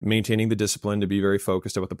maintaining the discipline to be very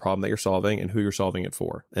focused about the problem that you're solving and who you're solving it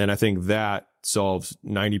for. And I think that solves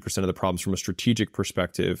 90% of the problems from a strategic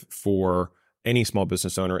perspective for any small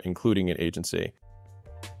business owner, including an agency.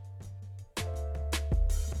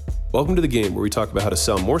 Welcome to The Game, where we talk about how to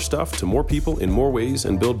sell more stuff to more people in more ways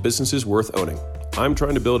and build businesses worth owning. I'm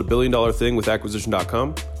trying to build $1 billion thing with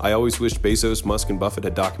Acquisition.com. I always wished Bezos, Musk, and Buffett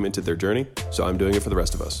had documented their journey, so I'm doing it for the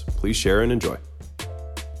rest of us. Please share and enjoy.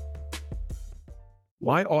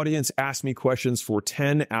 My audience asked me questions for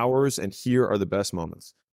 10 hours, and here are the best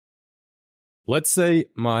moments. Let's say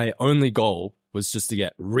my only goal was just to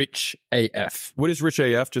get rich AF. What is rich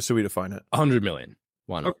AF, just so we define it? 100 million.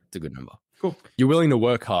 Why not? Okay. It's a good number. Cool. You're willing to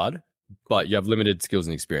work hard, but you have limited skills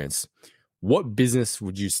and experience. What business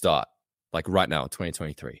would you start, like right now,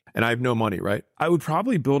 2023? And I have no money, right? I would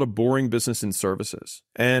probably build a boring business in services.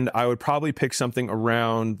 And I would probably pick something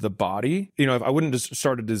around the body. I wouldn't just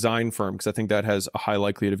start a design firm because I think that has a high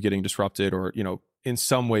likelihood of getting disrupted or, in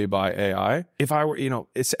some way by AI. If I were,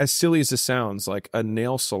 it's as silly as this sounds, like a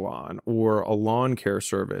nail salon or a lawn care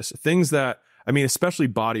service, things that, especially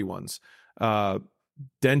body ones,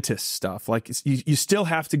 dentist stuff, like you still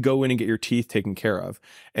have to go in and get your teeth taken care of.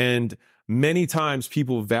 And many times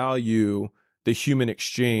people value the human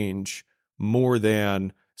exchange more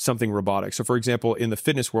than something robotic. So for example, in the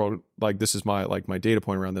fitness world, like this is my data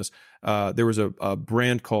point around this, there was a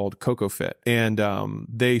brand called CocoFit, and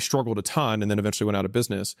they struggled a ton and then eventually went out of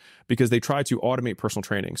business because they tried to automate personal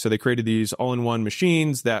training. So they created these all-in-one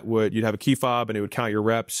machines that you'd have a key fob and it would count your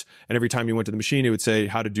reps. And every time you went to the machine, it would say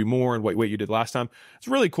how to do more and what weight you did last time. It's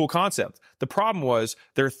a really cool concept. The problem was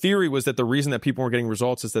their theory was that the reason that people weren't getting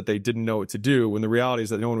results is that they didn't know what to do, when the reality is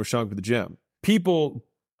that no one was showing up at the gym. People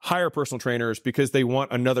hire personal trainers because they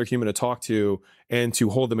want another human to talk to and to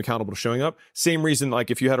hold them accountable to showing up. Same reason, like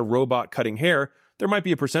if you had a robot cutting hair, there might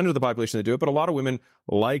be a percentage of the population that do it, but a lot of women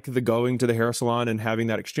like the going to the hair salon and having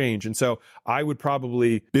that exchange. And so I would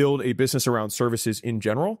probably build a business around services in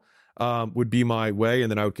general, would be my way. And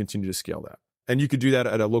then I would continue to scale that. And you could do that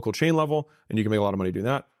at a local chain level and you can make a lot of money doing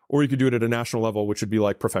that. Or you could do it at a national level, which would be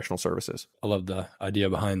like professional services. I love the idea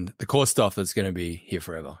behind the core stuff that's going to be here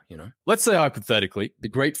forever, Let's say hypothetically, the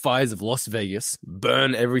great fires of Las Vegas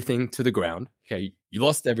burn everything to the ground. Okay, you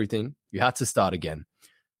lost everything. You had to start again.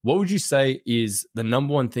 What would you say is the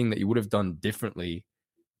number one thing that you would have done differently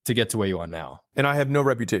to get to where you are now? And I have no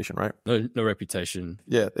reputation, right? No reputation.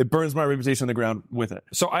 Yeah, it burns my reputation on the ground with it.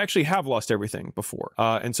 So I actually have lost everything before.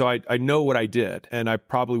 And so I know what I did, and I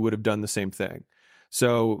probably would have done the same thing.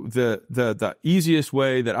 So the easiest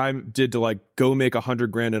way that I did to go make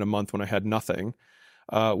 $100,000 in a month when I had nothing,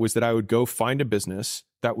 was that I would go find a business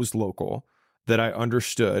that was local, that I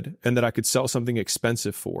understood, and that I could sell something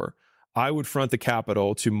expensive for. I would front the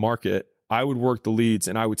capital to market. I would work the leads,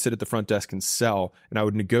 and I would sit at the front desk and sell, and I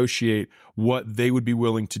would negotiate what they would be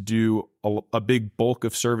willing to do a big bulk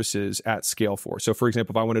of services at scale for. So for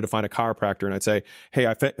example, if I wanted to find a chiropractor and I'd say, hey,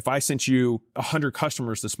 if I sent you 100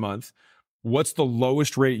 customers this month, what's the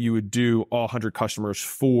lowest rate you would do all 100 customers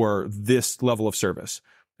for this level of service?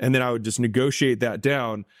 And then I would just negotiate that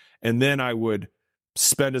down, and then I would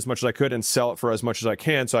spend as much as I could and sell it for as much as I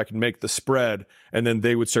can so I can make the spread, and then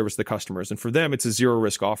they would service the customers. And for them, it's a zero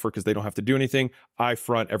risk offer because they don't have to do anything. I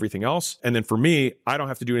front everything else. And then for me, I don't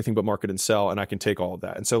have to do anything but market and sell, and I can take all of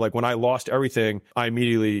that. And so when I lost everything, I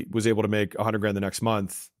immediately was able to make $100,000 the next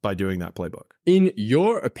month by doing that playbook. In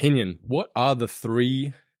your opinion, what are the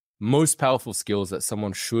 3 most powerful skills that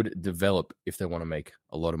someone should develop if they want to make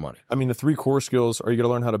a lot of money? The 3 core skills are you got to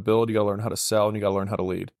learn how to build, you got to learn how to sell, and you got to learn how to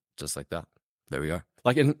lead. Just like that. There we go.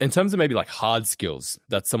 Like in terms of maybe hard skills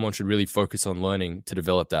that someone should really focus on learning to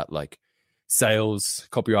develop that, like sales,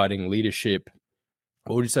 copywriting, leadership,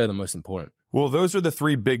 what would you say are the most important? Well, those are the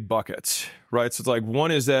 3 big buckets, right? So it's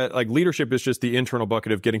one is that leadership is just the internal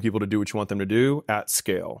bucket of getting people to do what you want them to do at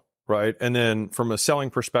scale, right? And then from a selling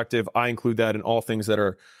perspective, I include that in all things that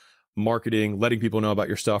are marketing, letting people know about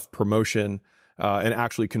your stuff, promotion, and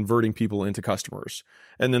actually converting people into customers.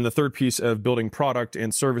 And then the third piece of building product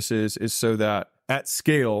and services is so that at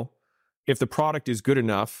scale, if the product is good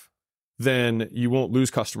enough, then you won't lose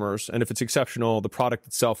customers. And if it's exceptional, the product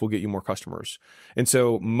itself will get you more customers. And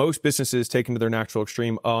so most businesses taken to their natural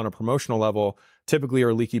extreme on a promotional level typically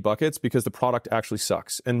are leaky buckets because the product actually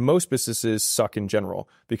sucks. And most businesses suck in general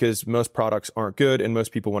because most products aren't good and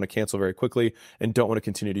most people want to cancel very quickly and don't want to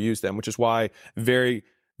continue to use them, which is why very,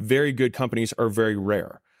 very good companies are very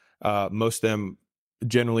rare. Most of them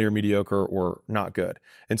generally are mediocre or not good.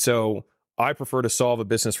 And so I prefer to solve a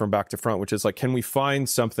business from back to front, which is can we find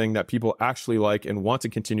something that people actually like and want to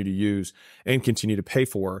continue to use and continue to pay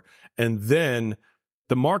for? And then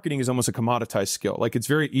the marketing is almost a commoditized skill. Like it's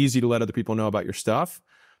very easy to let other people know about your stuff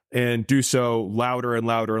and do so louder and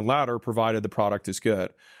louder and louder, provided the product is good.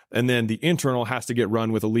 And then the internal has to get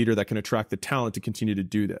run with a leader that can attract the talent to continue to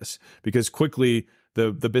do this, because quickly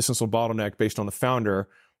the business will bottleneck based on the founder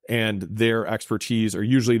and their expertise, or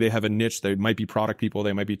usually they have a niche. They might be product people,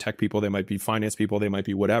 they might be tech people, they might be finance people, they might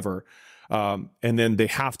be whatever. And then they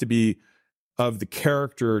have to be of the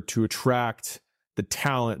character to attract the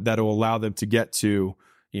talent that will allow them to get to,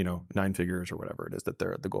 9 figures or whatever it is that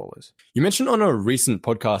the goal is. You mentioned on a recent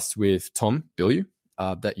podcast with Tom Bilyeu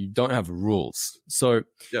that you don't have rules. So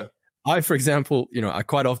yeah, I, for example, I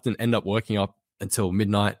quite often end up working up until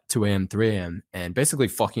midnight, 2 a.m., 3 a.m., and basically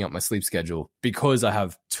fucking up my sleep schedule because I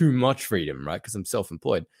have too much freedom, right? Because I'm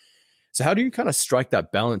self-employed. So how do you kind of strike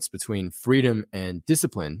that balance between freedom and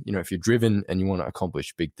discipline, if you're driven and you want to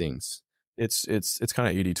accomplish big things? It's kind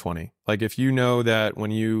of 80-20. Like if you know that when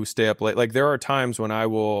you stay up late, like there are times when I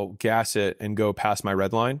will gas it and go past my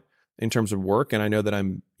red line in terms of work, and I know that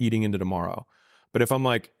I'm eating into tomorrow. But if I'm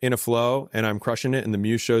like in a flow and I'm crushing it and the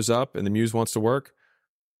muse shows up and the muse wants to work,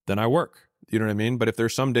 then I work. You know what I mean? But if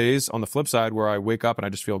there's some days on the flip side where I wake up and I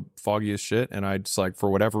just feel foggy as shit, and I just like, for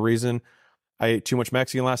whatever reason, I ate too much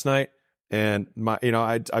Mexican last night and I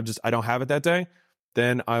don't have it that day,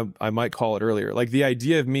 then I might call it earlier. Like the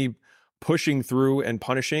idea of me pushing through and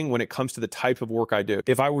punishing when it comes to the type of work I do.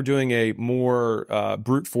 If I were doing a more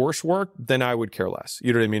brute force work, then I would care less.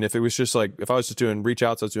 You know what I mean? If it was just like, if I was just doing reach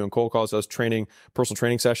outs, I was doing cold calls, I was training personal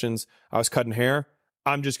training sessions, I was cutting hair,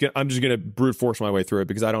 I'm just gonna brute force my way through it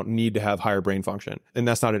because I don't need to have higher brain function. And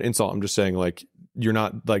that's not an insult. I'm just saying, like, you're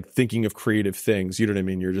not like thinking of creative things. You know what I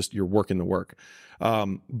mean? You're working the work.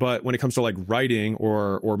 But when it comes to like writing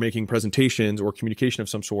or making presentations or communication of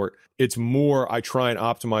some sort, it's more, I try and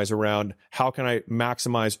optimize around how can I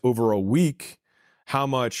maximize over a week how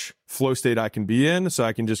much flow state I can be in so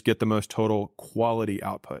I can just get the most total quality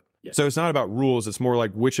output. Yeah. So it's not about rules. It's more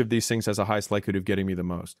like which of these things has the highest likelihood of getting me the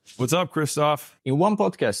most. What's up, Christoph? In one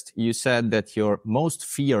podcast, you said that your most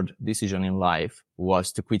feared decision in life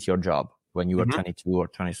was to quit your job when you were 22 or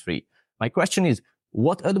 23. My question is,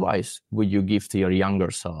 what advice would you give to your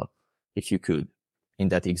younger self if you could in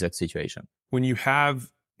that exact situation? When you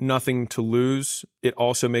have nothing to lose, it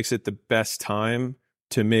also makes it the best time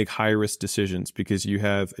to make high risk decisions because you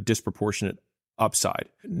have a disproportionate upside.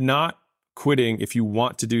 Not quitting if you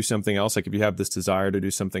want to do something else, like if you have this desire to do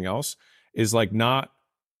something else, is like not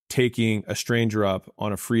taking a stranger up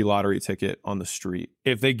on a free lottery ticket on the street.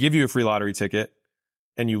 If they give you a free lottery ticket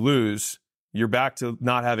and you lose, you're back to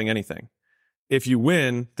not having anything. If you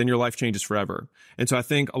win, then your life changes forever. And so I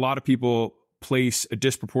think a lot of people place a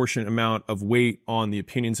disproportionate amount of weight on the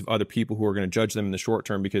opinions of other people who are going to judge them in the short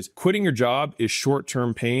term, because quitting your job is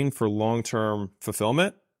short-term pain for long-term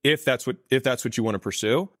fulfillment. If that's what you want to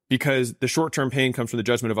pursue, because the short-term pain comes from the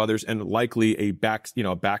judgment of others and likely a back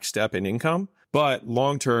step in income. But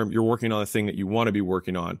long-term, you're working on the thing that you want to be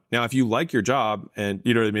working on. Now, if you like your job and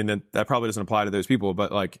you know what I mean, then that probably doesn't apply to those people.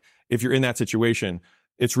 But like, if you're in that situation,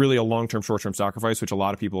 it's really a long-term, short-term sacrifice, which a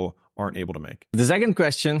lot of people aren't able to make. The second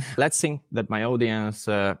question, let's think that my audience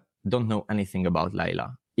don't know anything about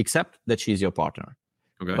Layla, except that she's your partner.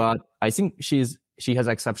 Okay. But I think she has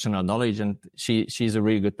exceptional knowledge and she's a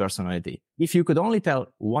really good personality. If you could only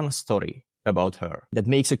tell one story about her that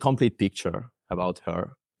makes a complete picture about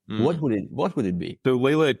her, what would it be? So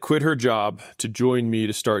Layla had quit her job to join me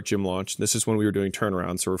to start Gym Launch. This is when we were doing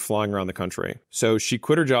turnarounds, so we're flying around the country. So she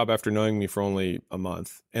quit her job after knowing me for only a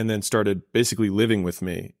month and then started basically living with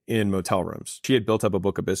me in motel rooms. She had built up a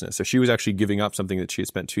book of business. So she was actually giving up something that she had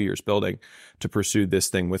spent 2 years building to pursue this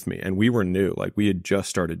thing with me. And we were new, like we had just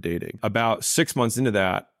started dating. About 6 months into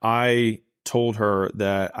that, I told her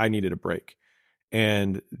that I needed a break.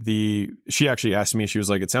 And she actually asked me, she was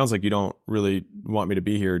like, it sounds like you don't really want me to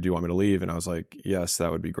be here. Do you want me to leave? And I was like, yes,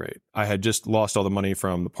 that would be great. I had just lost all the money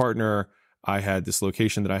from the partner. I had this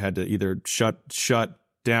location that I had to either shut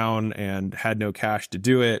down and had no cash to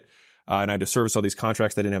do it. And I had to service all these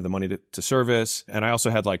contracts that I didn't have the money to service. And I also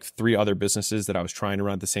had like 3 other businesses that I was trying to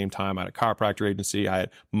run at the same time. I had a chiropractor agency. I had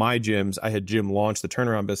my gyms. I had Gym Launch, the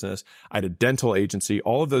turnaround business. I had a dental agency,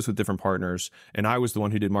 all of those with different partners. And I was the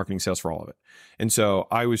one who did marketing sales for all of it. And so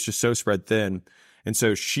I was just so spread thin. And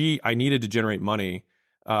so I needed to generate money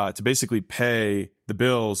to basically pay the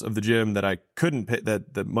bills of the gym that I couldn't pay,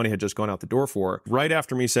 that the money had just gone out the door for. Right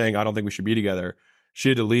after me saying, I don't think we should be together, she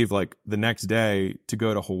had to leave like the next day to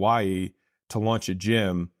go to Hawaii to launch a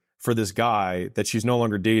gym for this guy that she's no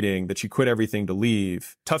longer dating, that she quit everything to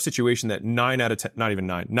leave. Tough situation that 99 out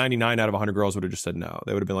of 100 girls would have just said no.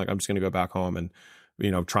 They would have been like, I'm just going to go back home and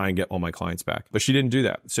try and get all my clients back. But she didn't do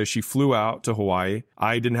that. So she flew out to Hawaii.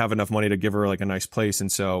 I didn't have enough money to give her like a nice place.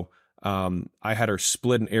 And so I had her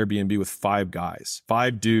split an Airbnb with 5 guys,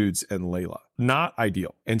 5 dudes and Layla. Not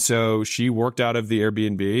ideal. And so she worked out of the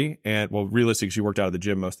Airbnb and, well, realistically, she worked out of the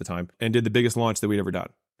gym most of the time and did the biggest launch that we'd ever done.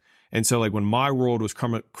 And so like when my world was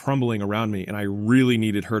crumbling around me and I really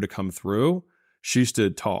needed her to come through, she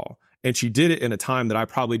stood tall. And she did it in a time that I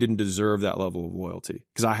probably didn't deserve that level of loyalty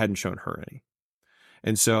because I hadn't shown her any.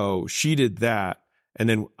 And so she did that. And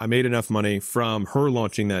then I made enough money from her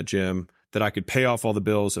launching that gym that I could pay off all the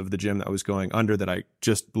bills of the gym that was going under that I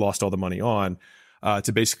just lost all the money on,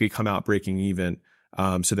 to basically come out breaking even,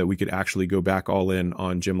 so that we could actually go back all in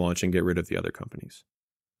on gym launch and get rid of the other companies.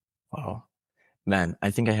 Wow. Man, I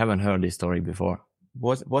think I haven't heard this story before.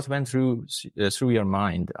 What went through your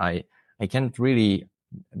mind? I can't really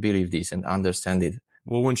believe this and understand it.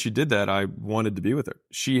 Well, when she did that, I wanted to be with her.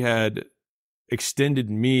 She had extended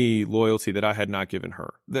me loyalty that I had not given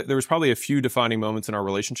her. There was probably a few defining moments in our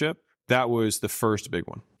relationship. That was the first big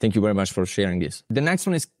one. Thank you very much for sharing this. The next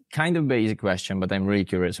one is kind of basic question, but I'm really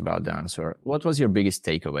curious about the answer. What was your biggest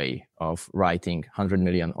takeaway of writing 100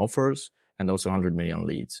 million offers and also 100 million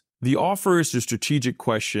leads? The offer is a strategic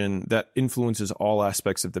question that influences all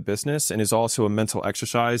aspects of the business and is also a mental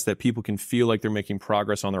exercise that people can feel like they're making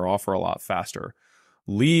progress on their offer a lot faster.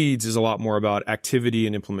 Leads is a lot more about activity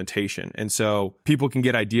and implementation. And so people can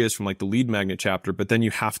get ideas from like the lead magnet chapter, but then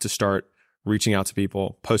you have to start reaching out to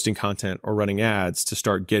people, posting content or running ads to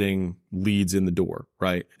start getting leads in the door,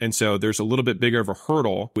 right? And so there's a little bit bigger of a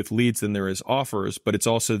hurdle with leads than there is offers, but it's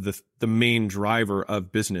also the main driver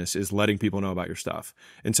of business is letting people know about your stuff.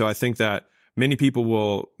 And so I think that many people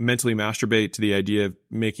will mentally masturbate to the idea of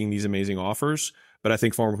making these amazing offers, but I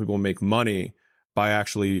think far more people make money by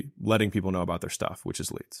actually letting people know about their stuff, which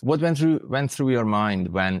is leads. What went through your mind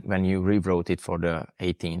when you rewrote it for the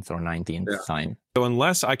 18th or 19th time? So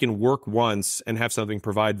unless I can work once and have something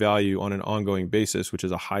provide value on an ongoing basis, which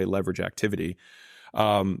is a high leverage activity,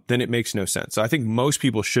 then it makes no sense. So I think most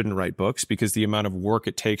people shouldn't write books because the amount of work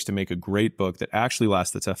it takes to make a great book that actually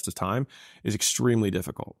lasts the test of time is extremely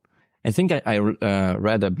difficult. I think I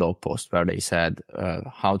read a blog post where they said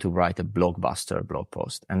how to write a blockbuster blog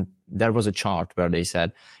post. And there was a chart where they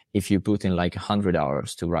said, if you put in like 100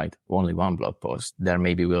 hours to write only one blog post, there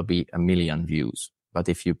maybe will be 1 million views. But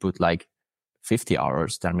if you put like 50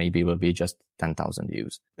 hours, there maybe will be just 10,000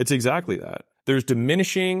 views. It's exactly that. There's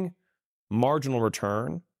diminishing marginal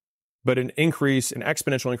return, but an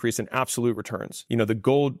exponential increase in absolute returns. You know, the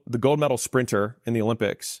gold medal sprinter in the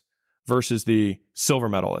Olympics versus the silver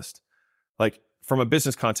medalist. Like from a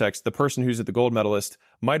business context, the person who's at the gold medalist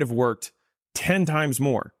might have worked 10 times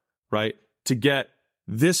more, right, to get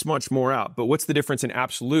this much more out. But what's the difference in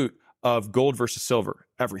absolute of gold versus silver?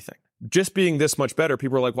 Everything. Just being this much better,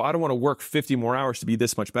 people are like, well, I don't want to work 50 more hours to be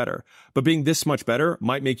this much better. But being this much better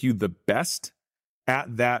might make you the best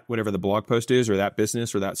at that, whatever the blog post is, or that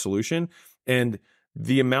business, or that solution. And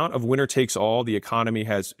the amount of winner takes all the economy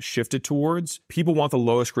has shifted towards, people want the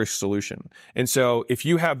lowest risk solution. And so if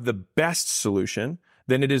you have the best solution,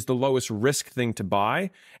 then it is the lowest risk thing to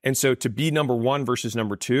buy. And so to be number one versus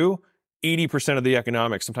number two, 80% of the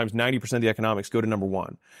economics, sometimes 90% of the economics go to number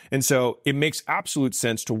one. And so it makes absolute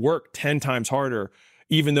sense to work 10 times harder,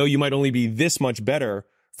 even though you might only be this much better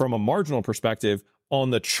from a marginal perspective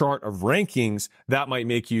on the chart of rankings, that might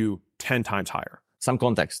make you 10 times higher. Some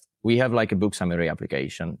context. We have like a book summary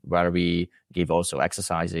application where we give also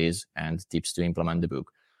exercises and tips to implement the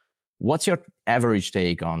book. What's your average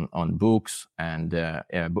take on books and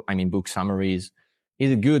book summaries?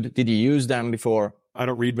 Is it good? Did you use them before? I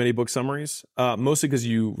don't read many book summaries, mostly because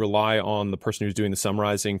you rely on the person who's doing the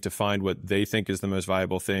summarizing to find what they think is the most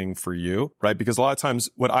valuable thing for you, right? Because a lot of times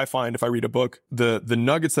what I find if I read a book, the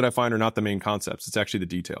nuggets that I find are not the main concepts. It's actually the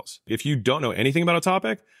details. If you don't know anything about a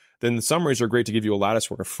topic, then the summaries are great to give you a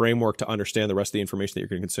lattice work, a framework to understand the rest of the information that you're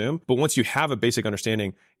going to consume. But once you have a basic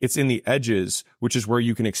understanding, it's in the edges, which is where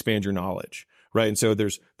you can expand your knowledge, right? And so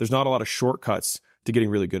there's not a lot of shortcuts to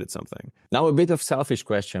getting really good at something. Now, a bit of selfish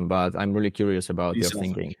question, but I'm really curious about your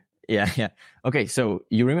thinking. Yeah. Okay, so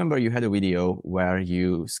you remember you had a video where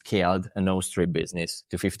you scaled a no-strip business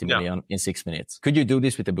to 50 million in 6 minutes. Could you do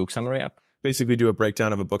this with a book summary app? Basically do a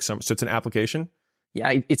breakdown of a book summary. So it's an application?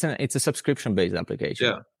 Yeah, it's a subscription-based application.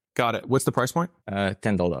 Yeah. Got it. What's the price point?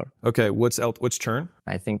 $10. Okay. What's churn?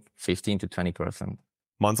 I think 15 to 20%.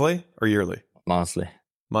 Monthly or yearly? Monthly.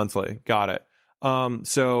 Got it.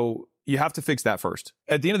 So you have to fix that first.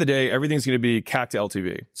 At the end of the day, everything's going to be CAC to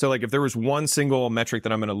LTV. So like if there was one single metric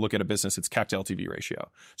that I'm going to look at a business, it's CAC to LTV ratio.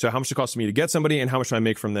 So how much it costs me to get somebody and how much do I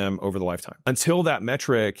make from them over the lifetime? Until that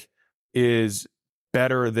metric is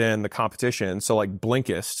better than the competition. So like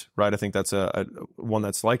Blinkist, right? I think that's a one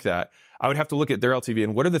that's like that. I would have to look at their LTV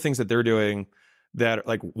and what are the things that they're doing that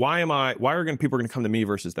like, why are people going to come to me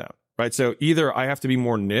versus them, right? So either I have to be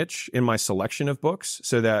more niche in my selection of books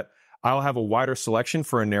so that I'll have a wider selection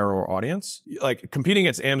for a narrower audience. Like competing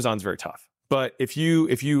against Amazon is very tough. But if you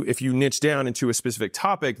niche down into a specific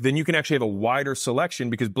topic, then you can actually have a wider selection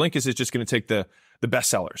because Blinkist is just going to take the best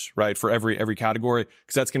sellers, right? For every category,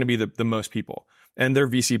 because that's going to be the most people. And they're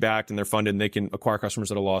VC backed and they're funded and they can acquire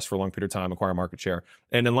customers at a loss for a long period of time, acquire market share.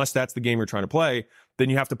 And unless that's the game you're trying to play, then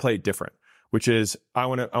you have to play it different, which is I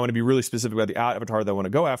want to be really specific about the avatar that I want to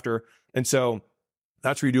go after. And so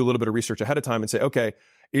that's where you do a little bit of research ahead of time and say, okay,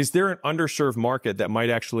 is there an underserved market that might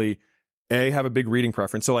actually have a big reading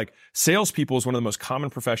preference? So like salespeople is one of the most common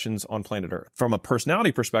professions on planet Earth. From a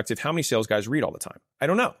personality perspective, how many sales guys read all the time? I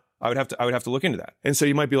don't know. I would have to look into that. And so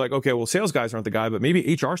you might be like, okay, well, sales guys aren't the guy, but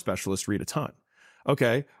maybe HR specialists read a ton.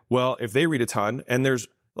 Okay, well, if they read a ton and there's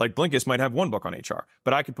like Blinkist might have one book on HR,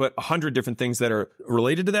 but I could put 100 different things that are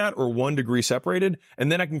related to that or 1 degree separated.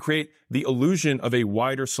 And then I can create the illusion of a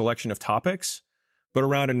wider selection of topics, but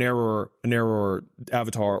around a narrower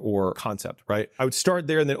avatar or concept, right? I would start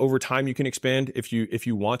there and then over time you can expand if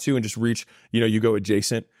you want to and just reach, you go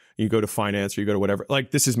adjacent, you go to finance or you go to whatever.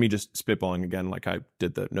 Like this is me just spitballing again, like I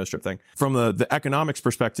did the no strip thing. From the economics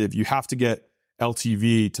perspective, you have to get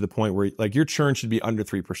LTV to the point where like your churn should be under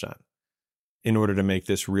 3% in order to make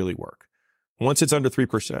this really work. Once it's under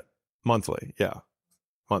 3% monthly,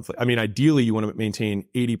 monthly. I mean, ideally you want to maintain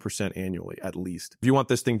 80% annually at least. If you want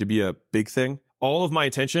this thing to be a big thing, all of my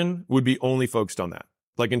attention would be only focused on that.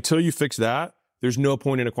 Like until you fix that, there's no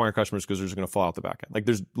point in acquiring customers because they're just going to fall out the back end. Like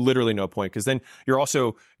there's literally no point because then you're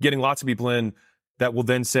also getting lots of people in that will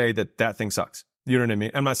then say that thing sucks. You know what I mean?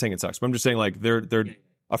 I'm not saying it sucks, but I'm just saying like they're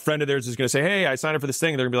a friend of theirs is going to say, hey, I signed up for this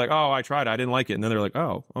thing. They're going to be like, oh, I tried it. I didn't like it. And then they're like,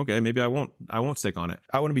 oh, okay, maybe I won't stick on it.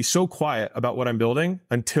 I want to be so quiet about what I'm building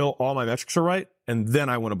until all my metrics are right. And then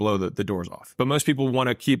I want to blow the doors off. But most people want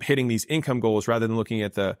to keep hitting these income goals rather than looking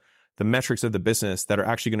at the metrics of the business that are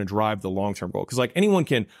actually going to drive the long-term goal. Because like anyone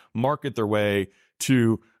can market their way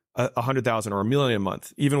to 100,000 or $1 million a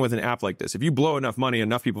month, even with an app like this. If you blow enough money,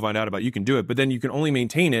 enough people find out about it, you can do it. But then you can only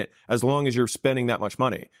maintain it as long as you're spending that much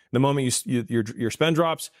money. The moment your spend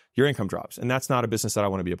drops, your income drops, and that's not a business that I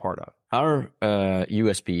want to be a part of. Our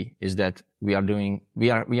USP is that we are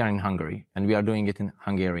in Hungary and we are doing it in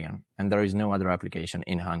Hungarian, and there is no other application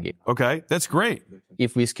in Hungary. Okay, that's great.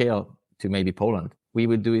 If we scale to maybe Poland, we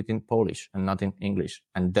would do it in Polish and not in English,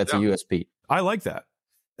 and that's a USP. I like that.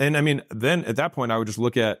 And I mean, then at that point, I would just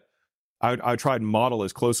look at, I would try and model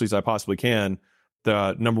as closely as I possibly can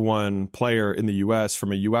the number one player in the US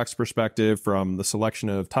from a UX perspective, from the selection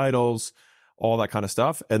of titles, all that kind of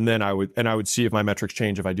stuff. And then I would see if my metrics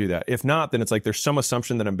change if I do that. If not, then it's like there's some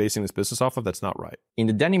assumption that I'm basing this business off of that's not right. In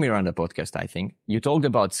the Danny Miranda podcast, I think you talked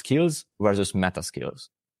about skills versus meta skills.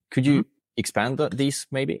 Could you expand these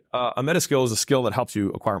maybe? A meta skill is a skill that helps you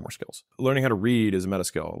acquire more skills. Learning how to read is a meta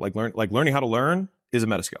skill. Learning how to learn is a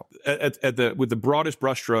meta skill. With the broadest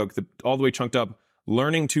brushstroke, all the way chunked up,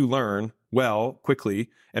 learning to learn well, quickly,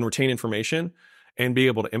 and retain information and be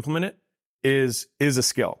able to implement it is a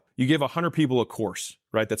skill. You give 100 people a course,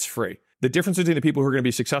 right? That's free. The difference between the people who are going to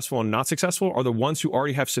be successful and not successful are the ones who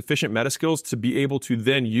already have sufficient meta skills to be able to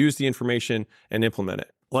then use the information and implement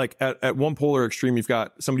it. Like at one polar extreme, you've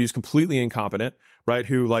got somebody who's completely incompetent, right?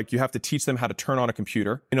 Who like you have to teach them how to turn on a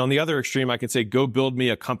computer. And on the other extreme, I can say, go build me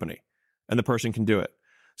a company. And the person can do it.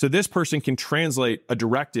 So this person can translate a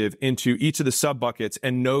directive into each of the sub buckets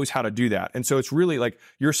and knows how to do that. And so it's really like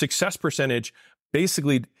your success percentage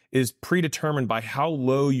basically is predetermined by how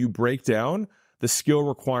low you break down the skill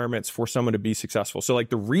requirements for someone to be successful. So like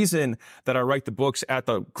the reason that I write the books at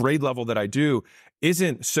the grade level that I do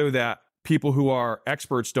isn't so that people who are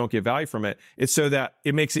experts don't get value from it. It's so that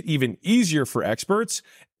it makes it even easier for experts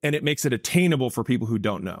and it makes it attainable for people who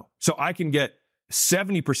don't know. So I can get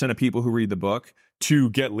 70% of people who read the book to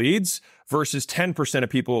get leads versus 10% of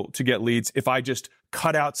people to get leads if I just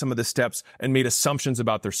cut out some of the steps and made assumptions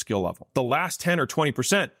about their skill level. The last 10 or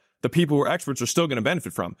 20%, the people who are experts are still going to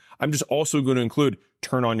benefit from. I'm just also going to include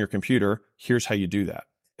turn on your computer. Here's how you do that.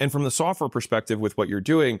 And from the software perspective with what you're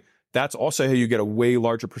doing, that's also how you get a way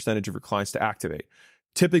larger percentage of your clients to activate.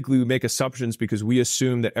 typically we make assumptions because we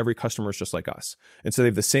assume that every customer is just like us. And so they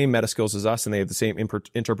have the same meta skills as us, and they have the same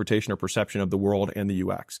interpretation or perception of the world and the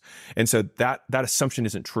UX. And so that assumption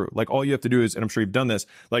isn't true. Like all you have to do is, and I'm sure you've done this,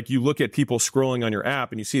 like you look at people scrolling on your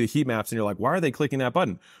app and you see the heat maps and you're like, why are they clicking that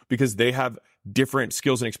button? Because they have different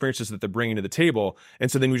skills and experiences that they're bringing to the table.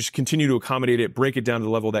 And so then we just continue to accommodate it, break it down to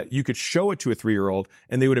the level that you could show it to a 3-year-old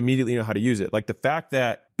and they would immediately know how to use it. Like the fact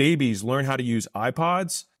that babies learn how to use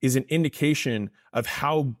iPods is an indication of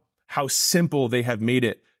how simple they have made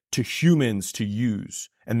it to humans to use.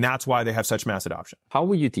 And that's why they have such mass adoption. How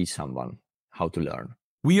would you teach someone how to learn?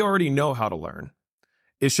 We already know how to learn.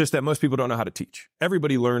 It's just that most people don't know how to teach.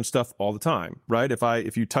 Everybody learns stuff all the time, right?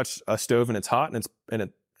 If you touch a stove and it's hot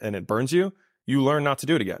and it burns you, you learn not to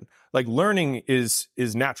do it again. Like learning is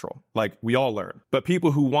natural. Like we all learn. But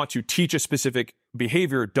people who want to teach a specific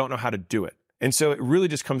behavior don't know how to do it. And so it really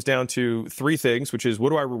just comes down to 3 things, which is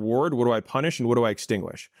what do I reward, what do I punish, and what do I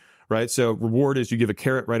extinguish, right? So reward is you give a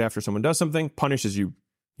carrot right after someone does something. Punish is you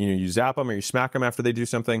zap them or you smack them after they do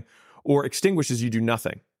something. Or extinguish is you do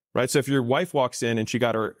nothing, right? So if your wife walks in and she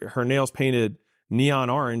got her nails painted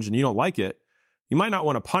neon orange and you don't like it, you might not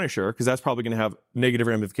want to punish her because that's probably going to have negative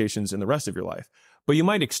ramifications in the rest of your life. But you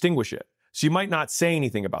might extinguish it. So you might not say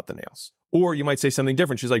anything about the nails. Or you might say something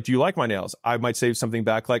different. She's like, do you like my nails? I might say something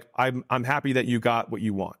back like, I'm happy that you got what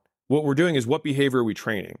you want. What we're doing is what behavior are we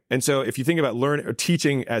training? And so if you think about learning or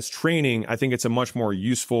teaching as training, I think it's a much more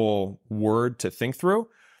useful word to think through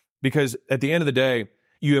because at the end of the day,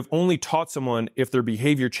 you have only taught someone if their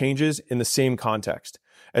behavior changes in the same context.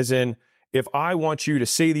 As in, if I want you to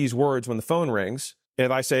say these words when the phone rings,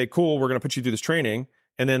 if I say, cool, we're going to put you through this training,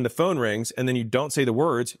 and then the phone rings, and then you don't say the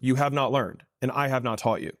words, you have not learned, and I have not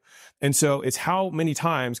taught you. And so it's how many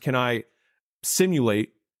times can I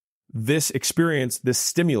simulate this experience, this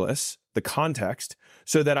stimulus, the context,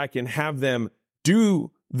 so that I can have them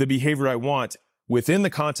do the behavior I want within the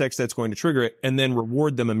context that's going to trigger it, and then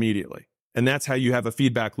reward them immediately. And that's how you have a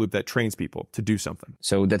feedback loop that trains people to do something.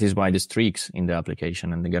 So that is why the streaks in the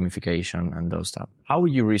application and the gamification and those stuff. How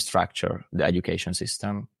would you restructure the education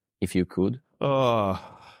system if you could?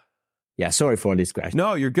 Yeah, sorry for this question.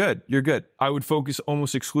 No, you're good. You're good. I would focus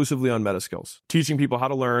almost exclusively on meta skills. Teaching people how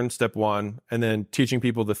to learn, step 1, and then teaching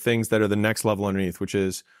people the things that are the next level underneath, which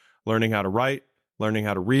is learning how to write, learning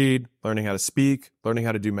how to read, learning how to speak, learning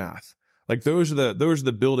how to do math. Like those are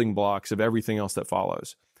the building blocks of everything else that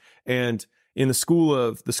follows. And in the school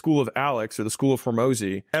of Alex or the school of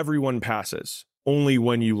Hormozi, everyone passes only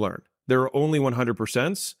when you learn. There are only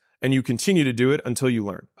 100%, and you continue to do it until you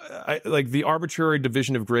learn. Like the arbitrary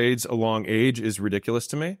division of grades along age is ridiculous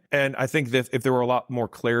to me. And I think that if there were a lot more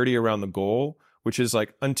clarity around the goal, which is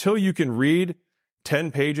like until you can read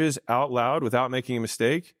 10 pages out loud without making a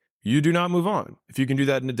mistake, you do not move on. If you can do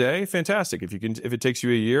that in a day, fantastic. If it takes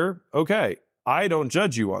you a year, okay. I don't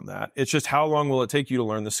judge you on that. It's just how long will it take you to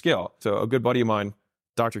learn the skill? So a good buddy of mine,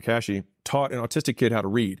 Dr. Kashi, taught an autistic kid how to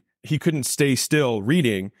read. He couldn't stay still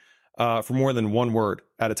reading for more than one word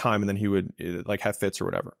at a time, and then he would like have fits or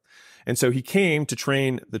whatever. And so he came to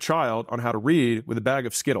train the child on how to read with a bag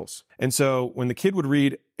of Skittles. And so when the kid would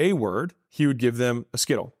read a word, he would give them a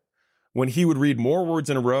Skittle. When he would read more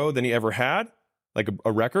words in a row than he ever had, like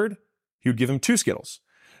a record, he would give him 2 Skittles.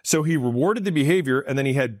 So he rewarded the behavior, and then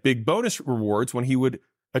he had big bonus rewards when he would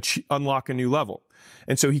unlock a new level.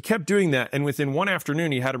 And so he kept doing that. And within one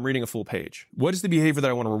afternoon, he had him reading a full page. What is the behavior that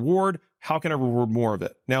I want to reward? How can I reward more of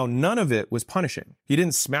it? Now, none of it was punishing. He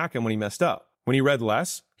didn't smack him when he messed up. When he read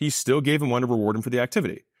less, he still gave him one to reward him for the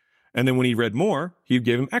activity. And then when he read more, he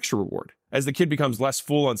gave him extra reward. As the kid becomes less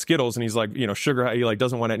full on Skittles and he's like, sugar, he like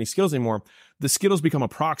doesn't want any Skittles anymore, the Skittles become a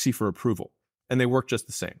proxy for approval, and they work just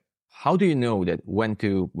the same. How do you know that when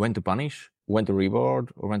to punish, when to reward,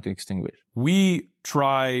 or when to extinguish? We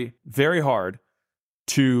try very hard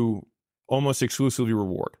to almost exclusively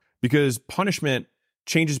reward because punishment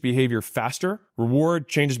changes behavior faster. Reward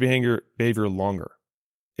changes behavior longer.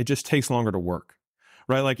 It just takes longer to work,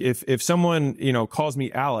 right? Like if someone, calls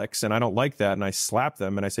me Alex and I don't like that and I slap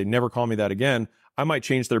them and I say, never call me that again, I might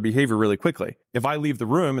change their behavior really quickly. If I leave the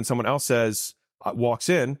room and someone else walks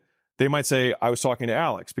in, they might say, I was talking to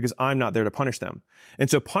Alex because I'm not there to punish them. And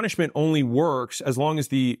so punishment only works as long as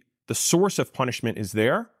the source of punishment is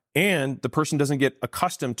there and the person doesn't get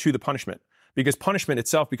accustomed to the punishment, because punishment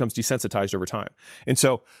itself becomes desensitized over time. And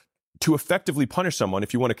so to effectively punish someone,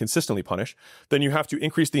 if you want to consistently punish, then you have to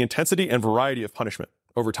increase the intensity and variety of punishment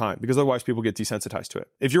over time, because otherwise people get desensitized to it.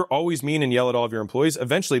 If you're always mean and yell at all of your employees,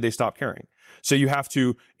 eventually they stop caring. So you have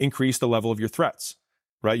to increase the level of your threats.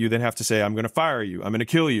 right? You then have to say, I'm going to fire you. I'm going to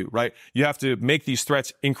kill you, right? You have to make these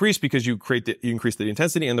threats increase because you increase the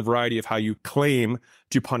intensity and the variety of how you claim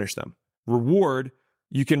to punish them. Reward,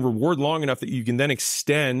 you can reward long enough that you can then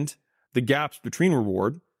extend the gaps between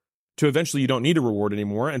reward to eventually you don't need a reward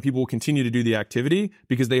anymore, and people will continue to do the activity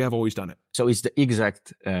because they have always done it. So it's the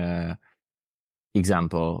exact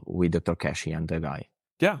example with Dr. Kashey and the guy.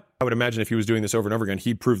 Yeah. I would imagine if he was doing this over and over again,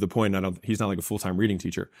 he'd prove the point. He's not like a full-time reading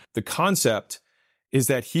teacher. The concept is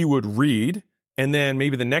that he would read, and then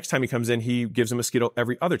maybe the next time he comes in, he gives him a Skittle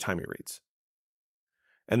every other time he reads.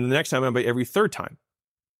 And the next time it'll be every third time.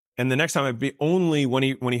 And the next time it'd be only when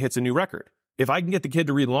he hits a new record. If I can get the kid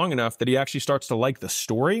to read long enough that he actually starts to like the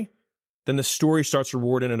story, then the story starts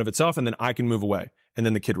reward in and of itself, and then I can move away. And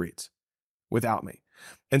then the kid reads without me.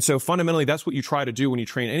 And so fundamentally, that's what you try to do when you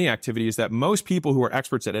train any activity, is that most people who are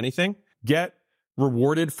experts at anything get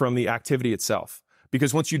rewarded from the activity itself.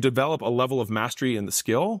 Because once you develop a level of mastery in the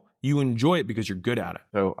skill, you enjoy it because you're good at it.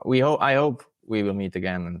 So I hope we will meet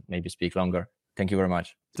again and maybe speak longer. Thank you very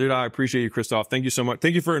much. Dude, I appreciate you, Christoph. Thank you so much.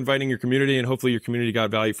 Thank you for inviting your community, and hopefully your community got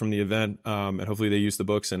value from the event. And hopefully they use the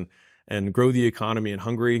books and grow the economy in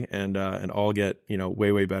Hungary and all get,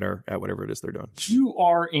 way better at whatever it is they're doing. You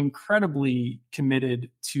are incredibly committed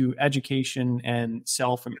to education and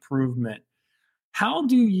self-improvement. How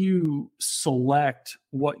do you select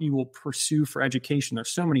what you will pursue for education?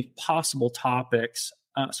 There's so many possible topics.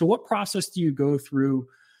 So what process do you go through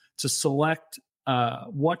to select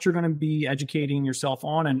what you're going to be educating yourself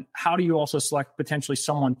on? And how do you also select potentially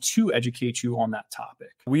someone to educate you on that topic?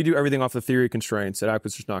 We do everything off the theory of constraints at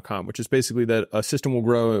acquisition.com, which is basically that a system will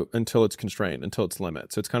grow until it's constrained, until its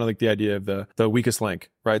limit. So it's kind of like the idea of the weakest link,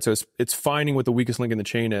 right? So it's finding what the weakest link in the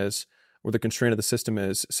chain is, or the constraint of the system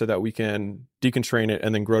is, so that we can deconstrain it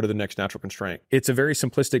and then grow to the next natural constraint. It's a very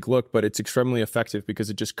simplistic look, but it's extremely effective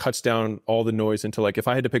because it just cuts down all the noise into, like, if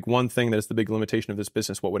I had to pick one thing that is the big limitation of this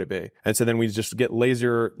business, what would it be? And so then we just get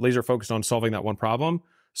laser focused on solving that one problem,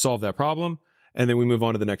 solve that problem, and then we move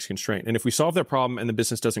on to the next constraint. And if we solve that problem and the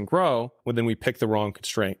business doesn't grow, well, then we pick the wrong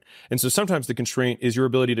constraint. And so sometimes the constraint is your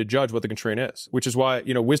ability to judge what the constraint is, which is why,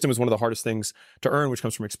 wisdom is one of the hardest things to earn, which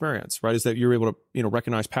comes from experience, right? Is that you're able to,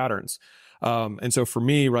 recognize patterns. And so for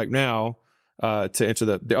me right now, to answer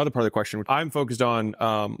the other part of the question, I'm focused on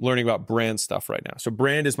learning about brand stuff right now. So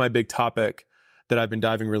brand is my big topic that I've been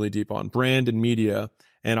diving really deep on, brand and media.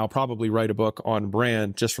 And I'll probably write a book on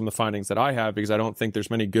brand just from the findings that I have, because I don't think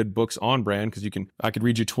there's many good books on brand, because I could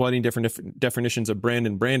read you 20 different definitions of brand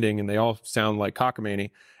and branding, and they all sound like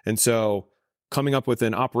cockamamie. And so coming up with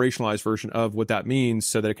an operationalized version of what that means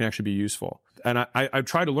so that it can actually be useful. And I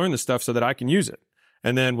try to learn this stuff so that I can use it.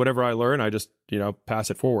 And then whatever I learn, I just,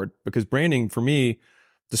 pass it forward, because branding for me,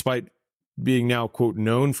 despite being now, quote,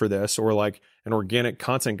 known for this, or like an organic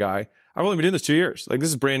content guy, I've only been doing this 2 years. Like, this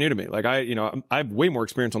is brand new to me. Like, I have way more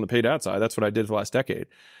experience on the paid ad side. That's what I did for the last decade.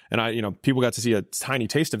 And people got to see a tiny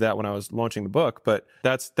taste of that when I was launching the book. But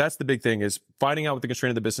that's the big thing, is finding out what the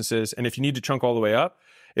constraint of the business is. And if you need to chunk all the way up,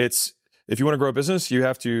 if you want to grow a business, you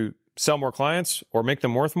have to sell more clients, or make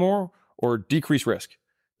them worth more, or decrease risk.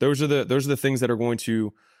 Those are the things that are going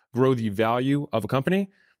to grow the value of a company.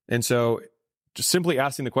 And so just simply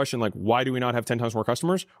asking the question, like, why do we not have 10 times more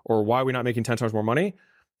customers, or why are we not making 10 times more money?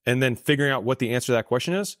 And then figuring out what the answer to that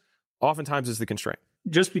question is, oftentimes is the constraint.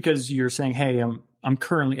 Just because you're saying, hey, I'm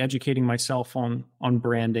currently educating myself on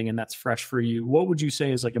branding, and that's fresh for you, what would you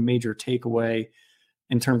say is like a major takeaway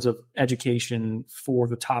in terms of education for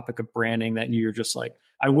the topic of branding that you're just like,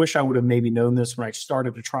 I wish I would have maybe known this when I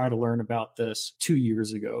started to try to learn about this 2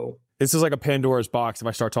 years ago? This is like a Pandora's box. If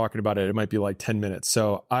I start talking about it, it might be like 10 minutes.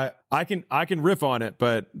 So I can riff on it,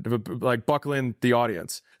 but like, buckle in the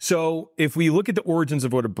audience. So if we look at the origins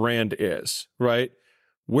of what a brand is, right?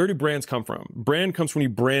 Where do brands come from? Brand comes when you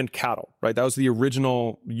brand cattle, right? That was the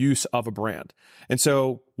original use of a brand. And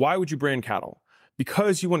so why would you brand cattle?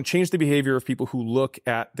 Because you want to change the behavior of people who look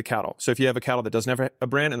at the cattle. So if you have a cattle that doesn't have a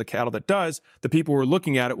brand and the cattle that does, the people who are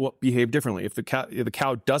looking at it will behave differently. If the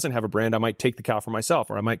cow doesn't have a brand, I might take the cow for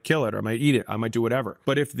myself, or I might kill it, or I might eat it, I might do whatever.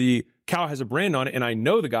 But if the cow has a brand on it and I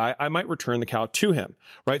know the guy, I might return the cow to him,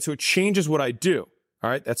 right? So it changes what I do, all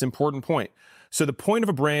right? That's an important point. So the point of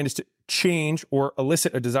a brand is to change or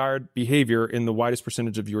elicit a desired behavior in the widest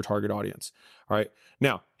percentage of your target audience, all right?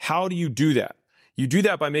 Now, how do you do that? You do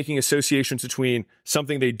that by making associations between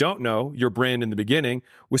something they don't know, your brand in the beginning,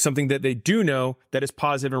 with something that they do know that is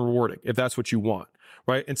positive and rewarding, if that's what you want,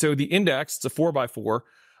 right? And so the index, it's a 4x4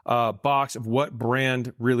 box of what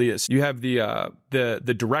brand really is. You have the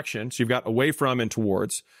direction, so you've got away from and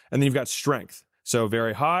towards, and then you've got strength, so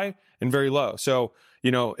very high and very low. So,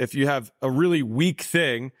 if you have a really weak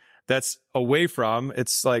thing, that's away from,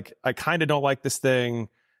 it's like, I kind of don't like this thing,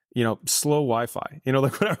 slow Wi-Fi,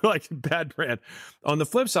 like whatever, like bad brand. On the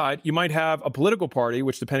flip side, you might have a political party,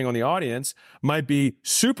 which depending on the audience might be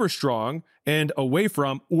super strong and away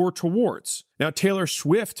from or towards. Now, Taylor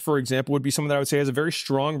Swift, for example, would be someone that I would say has a very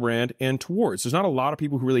strong brand and towards. There's not a lot of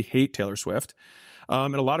people who really hate Taylor Swift,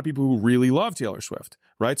 and a lot of people who really love Taylor Swift,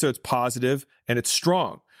 right? So it's positive and it's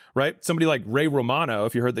strong, right? Somebody like Ray Romano,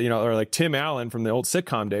 if you heard that, or like Tim Allen from the old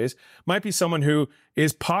sitcom days, might be someone who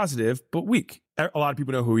is positive but weak. A lot of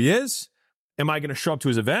people know who he is. Am I going to show up to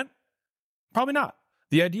his event? Probably not.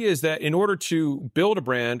 The idea is that in order to build a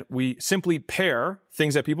brand, we simply pair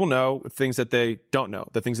things that people know with things that they don't know.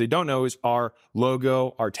 The things they don't know is our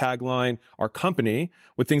logo, our tagline, our company,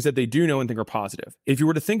 with things that they do know and think are positive. If you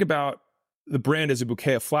were to think about the brand as a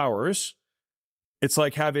bouquet of flowers, it's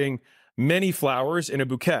like having many flowers in a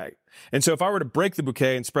bouquet. And so if I were to break the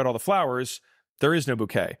bouquet and spread all the flowers, there is no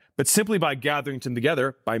bouquet. But simply by gathering them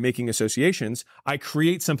together, by making associations, I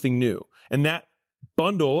create something new. And that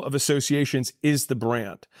bundle of associations is the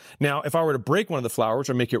brand. Now, if I were to break one of the flowers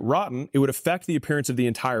or make it rotten, it would affect the appearance of the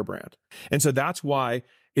entire brand. And so that's why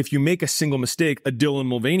if you make a single mistake, a Dylan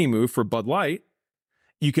Mulvaney move for Bud Light,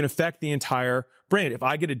 you can affect the entire brand. If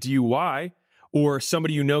I get a DUI or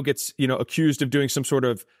somebody gets accused of doing some sort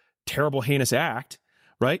of terrible, heinous act,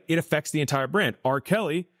 right? It affects the entire brand. R.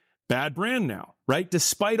 Kelly, bad brand now, right?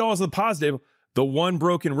 Despite all of the positive, the one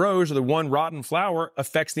broken rose or the one rotten flower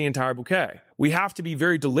affects the entire bouquet. We have to be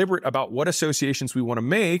very deliberate about what associations we want to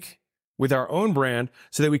make with our own brand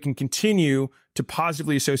so that we can continue to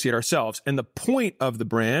positively associate ourselves. And the point of the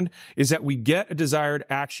brand is that we get a desired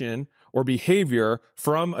action or behavior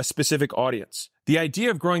from a specific audience. The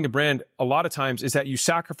idea of growing the brand a lot of times is that you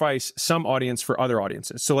sacrifice some audience for other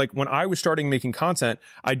audiences. So like when I was starting making content,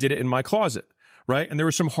 I did it in my closet, right? And there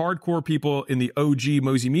were some hardcore people in the OG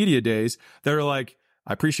Mosey Media days that were like,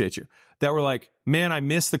 I appreciate you, that were like, man, I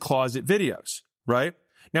miss the closet videos, right?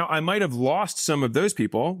 Now, I might have lost some of those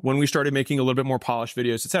people when we started making a little bit more polished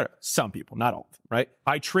videos, et cetera. Some people, not all of them, right?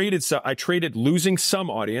 I traded losing some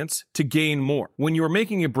audience to gain more. When you're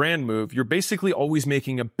making a brand move, you're basically always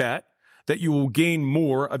making a bet that you will gain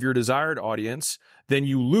more of your desired audience than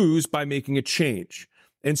you lose by making a change.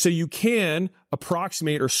 And so you can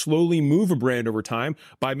approximate or slowly move a brand over time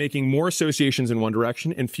by making more associations in one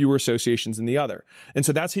direction and fewer associations in the other. And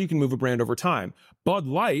so that's how you can move a brand over time. Bud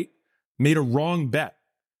Light made a wrong bet.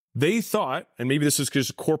 They thought, and maybe this is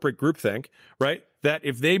just corporate groupthink, right? That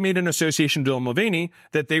if they made an association to Dylan Mulvaney,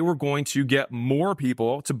 that they were going to get more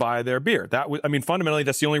people to buy their beer. Fundamentally,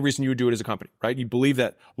 that's the only reason you would do it as a company, right? You believe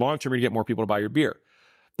that long-term you'd get more people to buy your beer.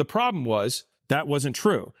 The problem was that wasn't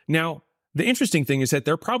true. Now, the interesting thing is that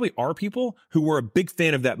there probably are people who were a big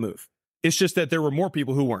fan of that move. It's just that there were more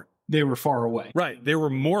people who weren't. They were far away. Right. There were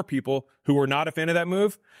more people who were not a fan of that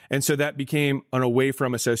move. And so that became an away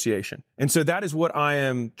from association. And so that is what I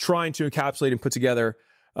am trying to encapsulate and put together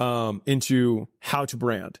into how to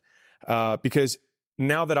brand. Because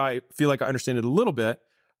now that I feel like I understand it a little bit,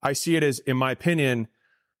 I see it as, in my opinion,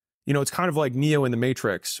 it's kind of like Neo in the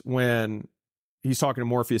Matrix when he's talking to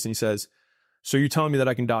Morpheus and he says, so you're telling me that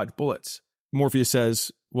I can dodge bullets? Morpheus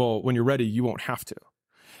says, well, when you're ready, you won't have to.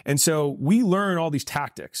 And so we learn all these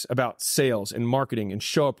tactics about sales and marketing and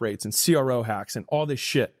show up rates and CRO hacks and all this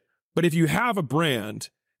shit. But if you have a brand,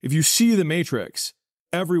 if you see the Matrix,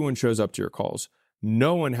 everyone shows up to your calls.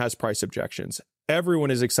 No one has price objections. Everyone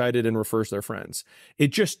is excited and refers their friends. It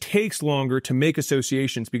just takes longer to make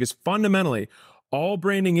associations because fundamentally, all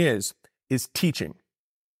branding is teaching.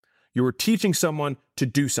 You are teaching someone to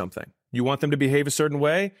do something. You want them to behave a certain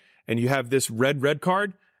way, and you have this red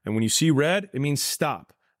card, and when you see red, it means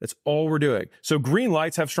stop. That's all we're doing. So green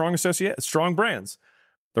lights have strong brands.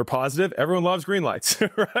 They're positive. Everyone loves green lights,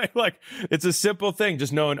 right? Like it's a simple thing.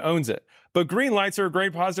 Just no one owns it. But green lights are a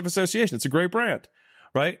great positive association. It's a great brand,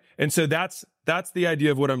 right? And so that's the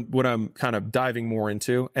idea of what I'm kind of diving more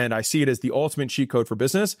into. And I see it as the ultimate cheat code for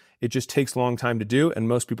business. It just takes a long time to do, and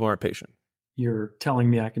most people aren't patient. You're telling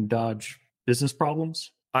me I can dodge business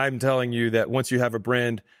problems? I'm telling you that once you have a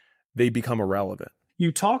brand, they become irrelevant.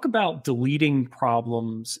 You talk about deleting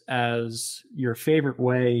problems as your favorite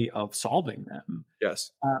way of solving them.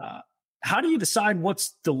 Yes. How do you decide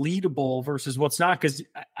what's deletable versus what's not? Because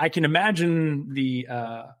I can imagine the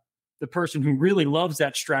person who really loves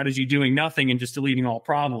that strategy doing nothing and just deleting all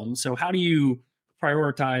problems. So how do you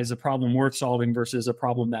prioritize a problem worth solving versus a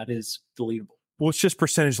problem that is deletable? Well, it's just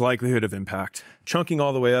percentage likelihood of impact. Chunking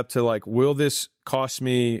all the way up to like, will this cost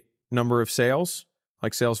me number of sales,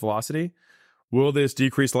 like sales velocity? Will this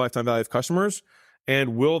decrease the lifetime value of customers?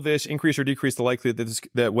 And will this increase or decrease the likelihood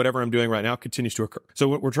that whatever I'm doing right now continues to occur?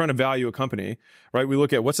 So we're trying to value a company, right? We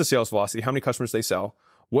look at what's the sales velocity, how many customers they sell,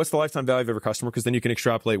 what's the lifetime value of every customer, because then you can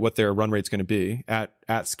extrapolate what their run rate's going to be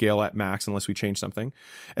at scale, at max, unless we change something.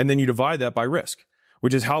 And then you divide that by risk,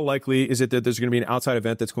 which is how likely is it that there's going to be an outside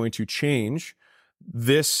event that's going to change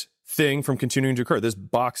this thing from continuing to occur, this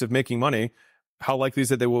box of making money. How likely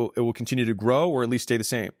is it that it will continue to grow or at least stay the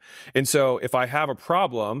same? And so if I have a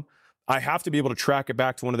problem, I have to be able to track it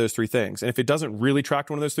back to one of those three things. And if it doesn't really track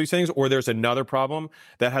to one of those three things, or there's another problem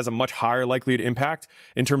that has a much higher likelihood impact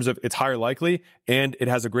in terms of it's higher likely and it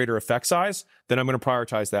has a greater effect size, then I'm going to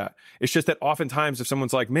prioritize that. It's just that oftentimes if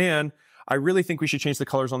someone's like, man, I really think we should change the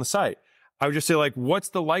colors on the site, I would just say, like, what's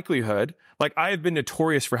the likelihood? Like, I have been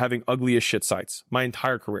notorious for having ugly as shit sites my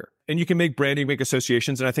entire career. And you can make branding, make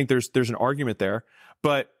associations, and I think there's an argument there.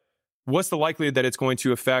 But what's the likelihood that it's going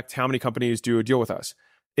to affect how many companies do a deal with us?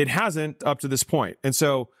 It hasn't up to this point. And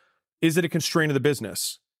so is it a constraint of the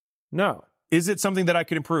business? No. Is it something that I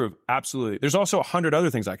could improve? Absolutely. There's also 100 other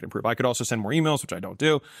things I could improve. I could also send more emails, which I don't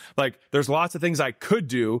do. Like, there's lots of things I could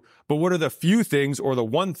do, but what are the few things or the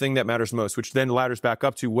one thing that matters most, which then ladders back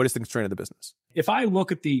up to what is the constraint of the business? If I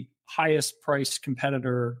look at the highest priced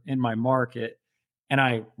competitor in my market and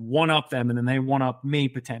I one up them and then they one up me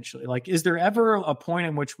potentially, like, is there ever a point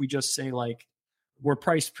in which we just say, like, we're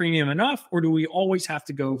priced premium enough, or do we always have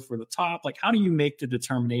to go for the top? Like, how do you make the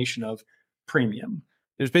determination of premium?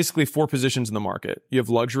 There's basically 4 positions in the market. You have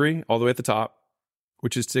luxury all the way at the top,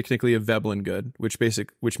 which is technically a Veblen good, which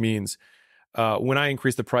means when I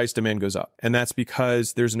increase the price, demand goes up. And that's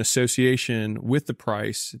because there's an association with the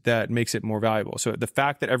price that makes it more valuable. So the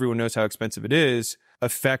fact that everyone knows how expensive it is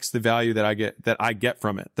affects the value that I get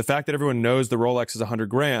from it. The fact that everyone knows the Rolex is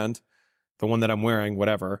 $100,000, the one that I'm wearing,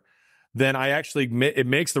 whatever, then it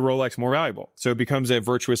makes the Rolex more valuable. So it becomes a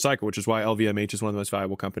virtuous cycle, which is why LVMH is one of the most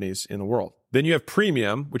valuable companies in the world. Then you have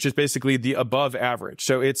premium, which is basically the above average.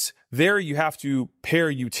 So it's there you have to pair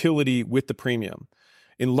utility with the premium.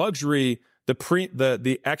 In luxury,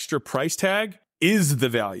 the extra price tag is the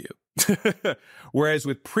value. Whereas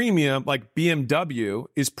with premium, like BMW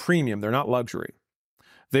is premium. They're not luxury.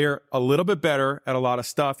 They're a little bit better at a lot of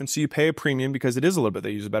stuff. And so you pay a premium because it is a little bit,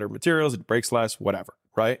 they use better materials, it breaks less, whatever,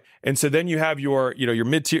 right? And so then you have your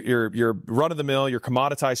mid-tier, your run-of-the-mill, your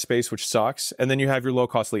commoditized space, which sucks. And then you have your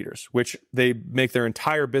low-cost leaders, which they make their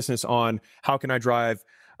entire business on how can I drive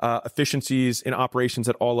efficiencies in operations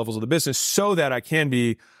at all levels of the business so that I can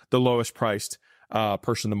be the lowest priced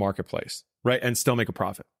person in the marketplace, right? And still make a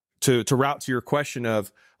profit. To route to your question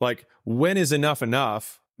of, like, when is enough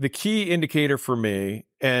enough? The key indicator for me,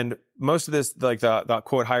 and most of this, like the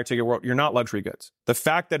quote higher ticket world, you're not luxury goods. The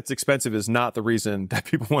fact that it's expensive is not the reason that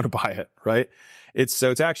people want to buy it, right? It's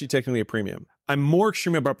actually technically a premium. I'm more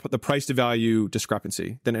extreme about the price to value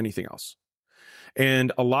discrepancy than anything else.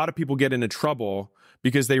 And a lot of people get into trouble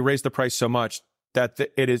because they raise the price so much that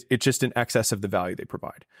it's just in excess of the value they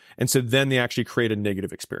provide. And so then they actually create a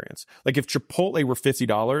negative experience. Like if Chipotle were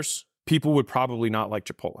 $50, people would probably not like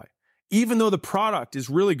Chipotle, even though the product is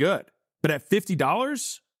really good. But at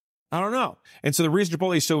 $50, I don't know. And so the reason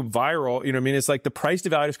Chipotle is so viral, you know what I mean? It's like the price to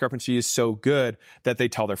value discrepancy is so good that they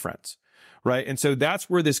tell their friends, right? And so that's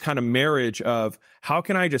where this kind of marriage of how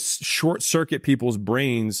can I just short circuit people's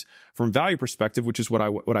brains from value perspective, which is what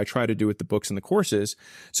I try to do with the books and the courses,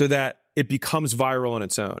 so that it becomes viral on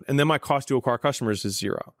its own. And then my cost to acquire customers is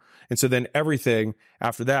 0. And so then everything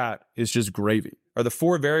after that is just gravy. Or the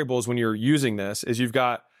 4 variables when you're using this is you've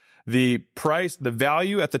got the price, the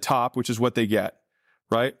value at the top, which is what they get,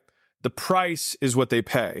 right? The price is what they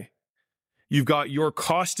pay. You've got your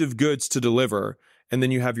cost of goods to deliver, and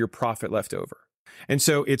then you have your profit left over. And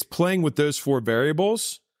so it's playing with those 4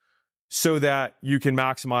 variables so that you can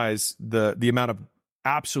maximize the amount of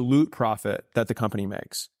absolute profit that the company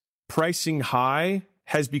makes. Pricing high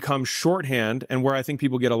has become shorthand, and where I think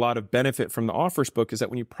people get a lot of benefit from the offers book is that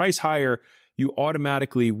when you price higher, you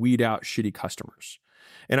automatically weed out shitty customers.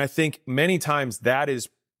 And I think many times that is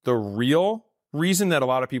the real reason that a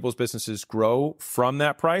lot of people's businesses grow from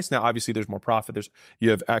that price. Now, obviously, there's more profit. You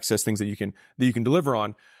have excess things that you can deliver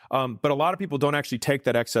on. But a lot of people don't actually take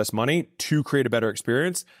that excess money to create a better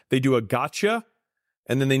experience. They do a gotcha,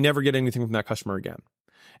 and then they never get anything from that customer again.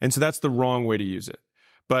 And so that's the wrong way to use it.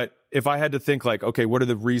 But if I had to think like, okay, what are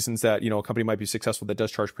the reasons that, a company might be successful that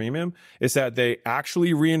does charge premium? Is that they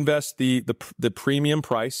actually reinvest the premium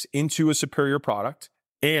price into a superior product,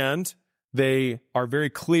 and they are very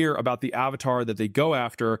clear about the avatar that they go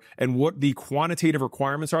after and what the quantitative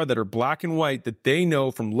requirements are that are black and white that they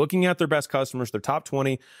know from looking at their best customers, their top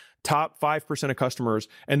 20, top 5% of customers,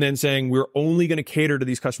 and then saying we're only going to cater to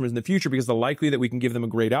these customers in the future because the likelihood that we can give them a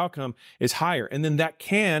great outcome is higher. And then that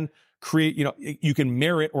can create, you can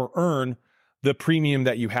merit or earn the premium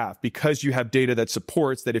that you have because you have data that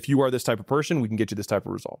supports that if you are this type of person, we can get you this type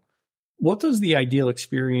of result. What does the ideal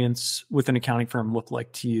experience with an accounting firm look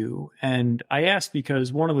like to you? And I ask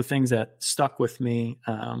because one of the things that stuck with me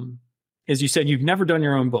is you said you've never done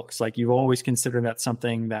your own books. Like you've always considered that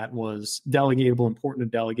something that was delegatable, important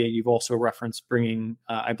to delegate. You've also referenced bringing,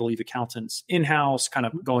 I believe, accountants in-house, kind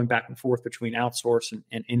of going back and forth between outsource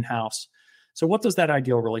and in-house. So what does that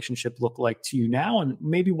ideal relationship look like to you now? And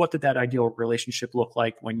maybe what did that ideal relationship look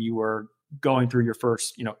like when you were going through your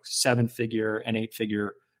first, 7-figure and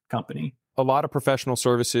 8-figure company? A lot of professional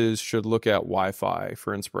services should look at Wi-Fi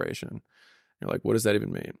for inspiration. You're like, what does that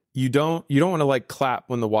even mean? You don't want to like clap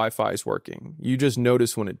when the Wi-Fi is working. You just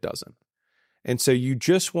notice when it doesn't. And so you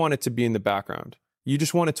just want it to be in the background. You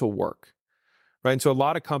just want it to work. Right. And so a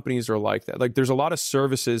lot of companies are like that. Like there's a lot of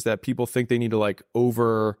services that people think they need to like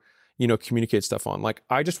communicate stuff on. Like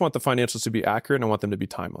I just want the financials to be accurate and I want them to be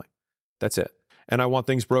timely. That's it. And I want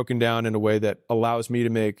things broken down in a way that allows me to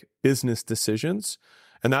make business decisions.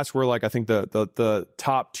 And that's where like I think the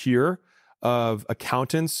top tier of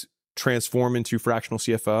accountants transform into fractional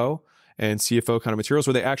CFO and CFO kind of materials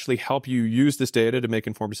where they actually help you use this data to make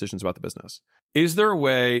informed decisions about the business. Is there a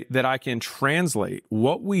way that I can translate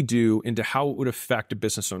what we do into how it would affect a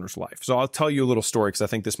business owner's life? So I'll tell you a little story because I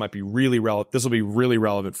think this might be really relevant. This will be really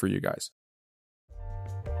relevant for you guys.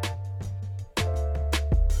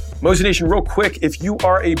 Mosey Nation, real quick, if you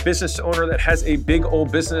are a business owner that has a big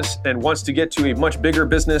old business and wants to get to a much bigger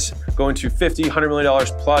business, going to $50, $100 million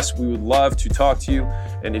plus, we would love to talk to you.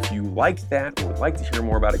 And if you like that or would like to hear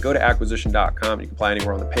more about it, go to acquisition.com. You can apply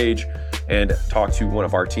anywhere on the page and talk to one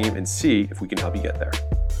of our team and see if we can help you get there.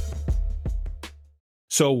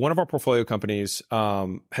 So one of our portfolio companies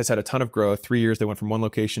has had a ton of growth. 3 years, they went from one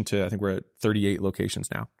location to, I think we're at 38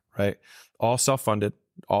 locations now, right? All self-funded,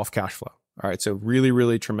 all cash flow. All right. So really,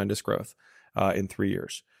 really tremendous growth in 3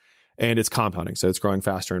 years. And it's compounding. So it's growing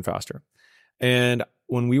faster and faster. And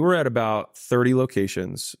when we were at about 30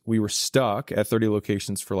 locations, we were stuck at 30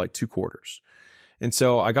 locations for like 2 quarters. And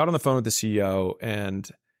so I got on the phone with the CEO and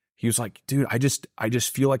he was like, dude, I just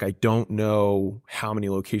feel like I don't know how many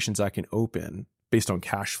locations I can open based on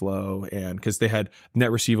cash flow. And because they had net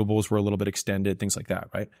receivables were a little bit extended, things like that,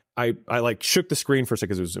 right? I like shook the screen for a second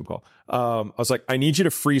because it was a Zoom call. I was like, I need you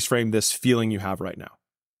to freeze frame this feeling you have right now.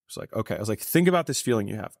 It's like, okay. I was like, think about this feeling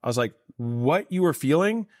you have. I was like, what you are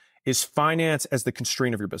feeling is finance as the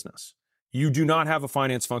constraint of your business. You do not have a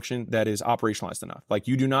finance function that is operationalized enough. Like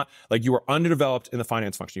you do not, like you are underdeveloped in the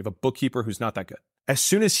finance function. You have a bookkeeper who's not that good. As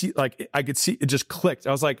soon as I could see it just clicked.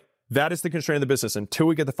 I was like, that is the constraint of the business. Until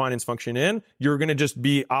we get the finance function in, you're going to just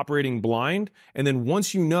be operating blind. And then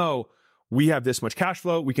once you know we have this much cash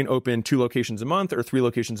flow, we can open 2 locations a month or 3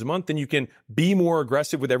 locations a month, then you can be more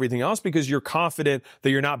aggressive with everything else because you're confident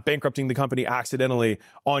that you're not bankrupting the company accidentally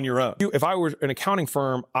on your own. If I were an accounting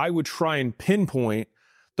firm, I would try and pinpoint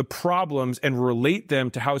the problems and relate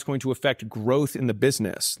them to how it's going to affect growth in the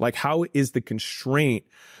business. Like how is the constraint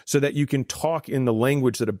so that you can talk in the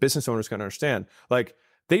language that a business owner is going to understand. Like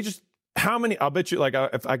I'll bet you, like,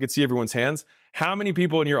 if I could see everyone's hands, how many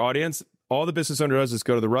people in your audience, all the business owner does is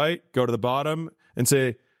go to the right, go to the bottom and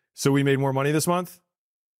say, so we made more money this month?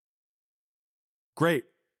 Great.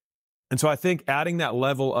 And so I think adding that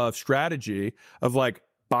level of strategy of like,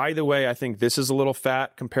 by the way, I think this is a little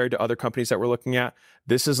fat compared to other companies that we're looking at.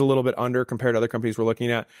 This is a little bit under compared to other companies we're looking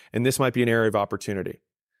at. And this might be an area of opportunity.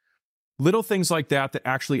 Little things like that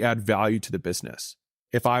actually add value to the business.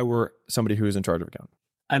 If I were somebody who is in charge of accounting.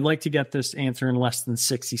 I'd like to get this answer in less than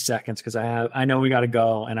 60 seconds because I know we got to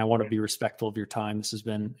go and I want to be respectful of your time. This has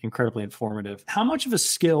been incredibly informative. How much of a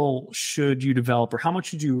skill should you develop or how much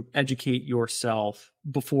should you educate yourself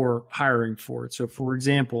before hiring for it? So for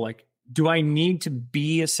example, like, do I need to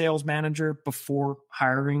be a sales manager before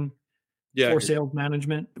hiring for sales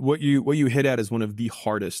management? What you hit at is one of the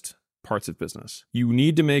hardest parts of business. You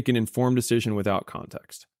need to make an informed decision without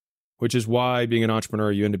context, which is why being an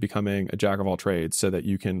entrepreneur, you end up becoming a jack of all trades so that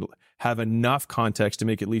you can have enough context to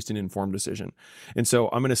make at least an informed decision. And so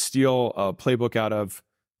I'm going to steal a playbook out of,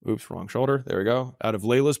 wrong shoulder. There we go. Out of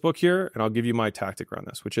Layla's book here. And I'll give you my tactic around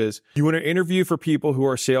this, which is you want to interview for people who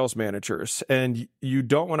are sales managers and you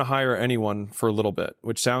don't want to hire anyone for a little bit,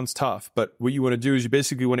 which sounds tough. But what you want to do is you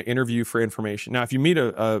basically want to interview for information. Now, if you meet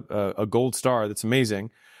a gold star, that's amazing,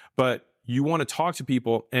 but you want to talk to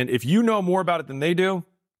people. And if you know more about it than they do,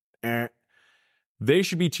 they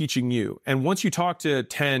should be teaching you. And once you talk to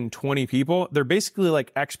 10, 20 people, they're basically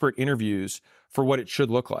like expert interviews for what it should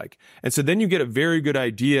look like. And so then you get a very good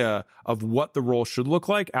idea of what the role should look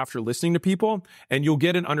like after listening to people, and you'll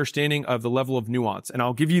get an understanding of the level of nuance. And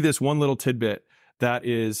I'll give you this one little tidbit that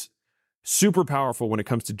is super powerful when it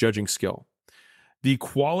comes to judging skill. The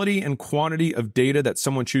quality and quantity of data that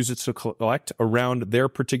someone chooses to collect around their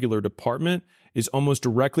particular department is almost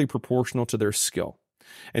directly proportional to their skill.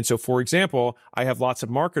 And so, for example, I have lots of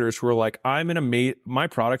marketers who are like, my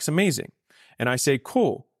product's amazing. And I say,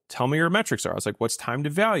 cool, tell me your metrics are. I was like, what's time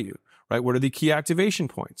to value, right? What are the key activation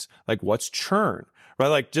points? Like, what's churn, right?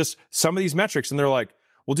 Like just some of these metrics. And they're like,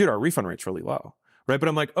 well, dude, our refund rate's really low, right? But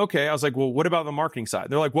I'm like, okay. I was like, well, what about the marketing side?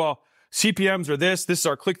 And they're like, well, CPMs are this is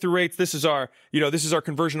our click-through rates. This is our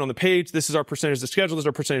conversion on the page. This is our percentage to schedule. This is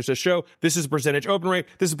our percentage to show. This is percentage open rate.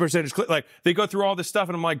 This is percentage click. Like they go through all this stuff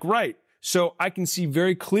and I'm like, right. So I can see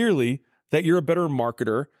very clearly that you're a better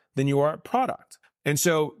marketer than you are at product. And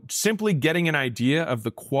so simply getting an idea of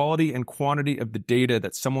the quality and quantity of the data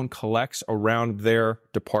that someone collects around their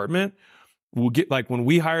department will get, like when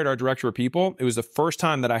we hired our director of people, it was the first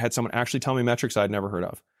time that I had someone actually tell me metrics I'd never heard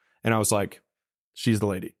of. And I was like, she's the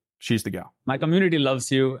lady. She's the gal. My community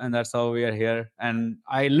loves you, and that's how we are here. And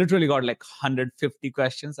I literally got like 150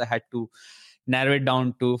 questions. I had to narrow it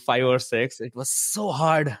down to 5 or 6. It was so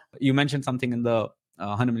hard. You mentioned something in the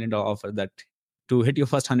 $100 million offer that to hit your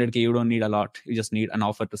first 100K, you don't need a lot. You just need an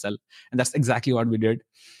offer to sell. And that's exactly what we did.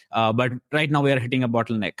 But right now we are hitting a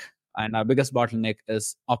bottleneck. And our biggest bottleneck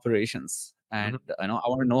is operations. And I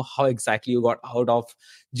want to know how exactly you got out of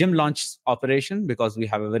gym launch operation, because we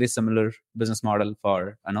have a very similar business model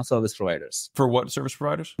for service providers. For what service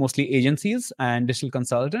providers? Mostly agencies and digital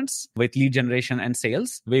consultants with lead generation and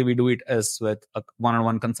sales. The way we do it is with a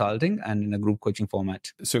one-on-one consulting and in a group coaching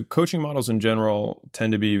format. So coaching models in general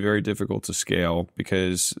tend to be very difficult to scale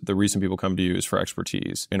because the reason people come to you is for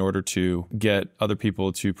expertise. In order to get other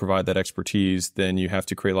people to provide that expertise, then you have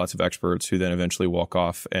to create lots of experts who then eventually walk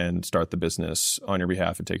off and start the business on your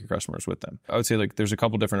behalf and take your customers with them. I would say like there's a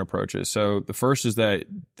couple different approaches. So the first is that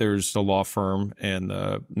there's the law firm and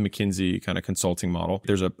the McKinsey kind of consulting model.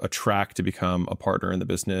 There's a track to become a partner in the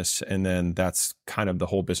business, and then that's kind of the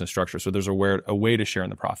whole business structure. So there's a way to share in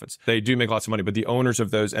the profits. They do make lots of money, but the owners of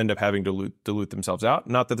those end up having to dilute themselves out.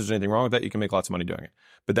 Not that there's anything wrong with that. You can make lots of money doing it,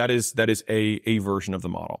 but that is a version of the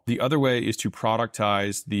model. The other way is to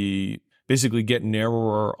productize basically get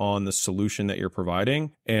narrower on the solution that you're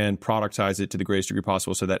providing and productize it to the greatest degree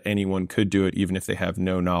possible so that anyone could do it, even if they have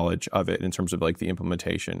no knowledge of it in terms of like the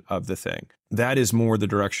implementation of the thing. That is more the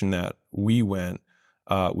direction that we went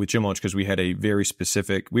with Gym Launch, because we had a very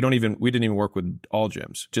specific, we didn't even work with all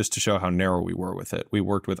gyms, just to show how narrow we were with it. We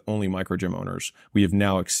worked with only micro gym owners. We have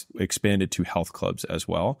now expanded to health clubs as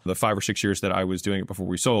well. The 5 or 6 years that I was doing it before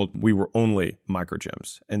we sold, we were only micro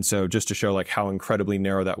gyms. And so just to show like how incredibly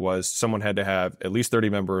narrow that was, someone had to have at least 30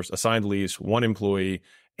 members, a signed lease, 1 employee,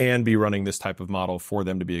 and be running this type of model for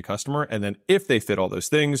them to be a customer. And then if they fit all those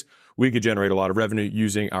things, we could generate a lot of revenue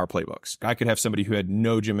using our playbooks. I could have somebody who had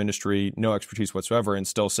no gym industry, no expertise whatsoever, and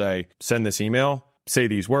still say, send this email, say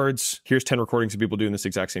these words, here's 10 recordings of people doing this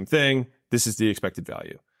exact same thing. This is the expected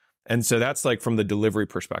value. And so that's like from the delivery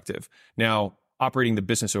perspective. Now, operating the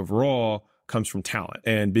business overall comes from talent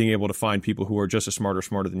and being able to find people who are just as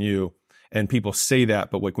smarter than you. And people say that,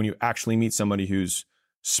 but like when you actually meet somebody who's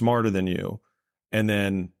smarter than you, and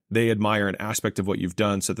then they admire an aspect of what you've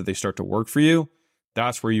done so that they start to work for you,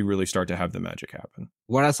 that's where you really start to have the magic happen.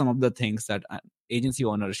 What are some of the things that agency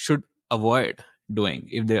owners should avoid doing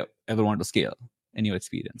if they ever want to scale, in your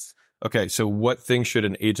experience? Okay, so what things should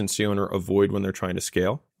an agency owner avoid when they're trying to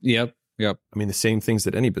scale? Yep. I mean, the same things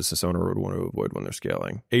that any business owner would want to avoid when they're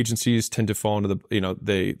scaling. Agencies tend to fall into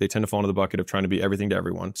they tend to fall into the bucket of trying to be everything to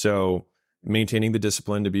everyone. So maintaining the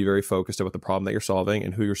discipline to be very focused about the problem that you're solving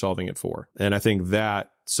and who you're solving it for. And I think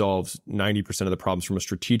that solves 90% of the problems from a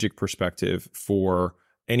strategic perspective for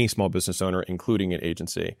any small business owner, including an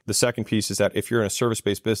agency. The second piece is that if you're in a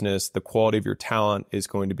service-based business, the quality of your talent is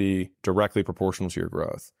going to be directly proportional to your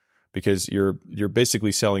growth, because you're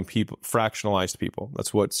basically selling people, fractionalized people.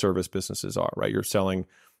 That's what service businesses are, right? You're selling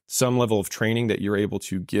some level of training that you're able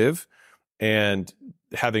to give and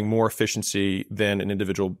having more efficiency than an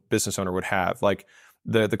individual business owner would have. Like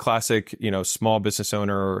the classic, small business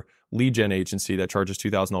owner lead gen agency that charges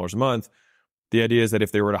 $2,000 a month. The idea is that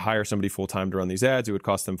if they were to hire somebody full-time to run these ads, it would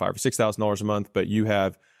cost them $5,000 or $6,000 a month. But you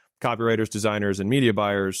have copywriters, designers, and media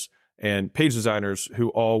buyers and page designers who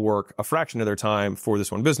all work a fraction of their time for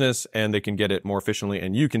this one business, and they can get it more efficiently,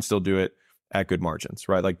 and you can still do it at good margins,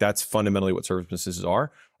 right? Like that's fundamentally what service businesses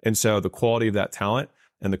are. And so the quality of that talent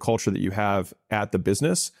and the culture that you have at the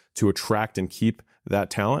business to attract and keep that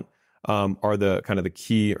talent are the kind of the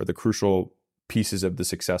key or the crucial pieces of the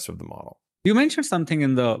success of the model. You mentioned something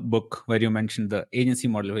in the book where you mentioned the agency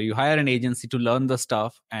model, where you hire an agency to learn the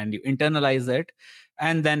stuff and you internalize it.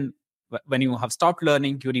 And then when you have stopped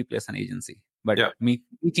learning, you replace an agency. But me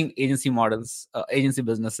teaching agency models, agency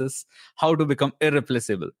businesses, how to become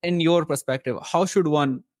irreplaceable. In your perspective, how should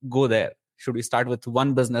one go there? Should we start with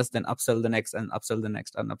one business, then upsell the next and upsell the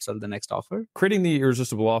next and upsell the next offer? Creating the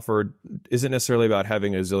irresistible offer isn't necessarily about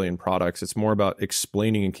having a zillion products. It's more about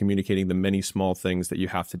explaining and communicating the many small things that you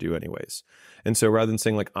have to do anyways. And so rather than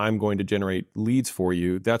saying like, I'm going to generate leads for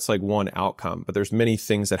you, that's like one outcome, but there's many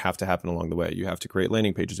things that have to happen along the way. You have to create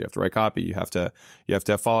landing pages. You have to write copy. You have to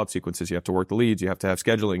have follow-up sequences. You have to work the leads. You have to have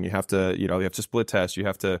scheduling. You have to split test. You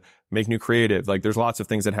have to make new creative. Like there's lots of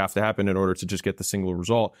things that have to happen in order to just get the single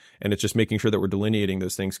result. And it's just making sure that we're delineating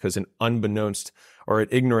those things, because an unbeknownst or an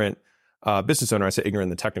ignorant business owner, I say ignorant in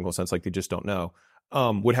the technical sense, like they just don't know,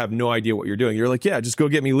 would have no idea what you're doing. You're like, yeah, just go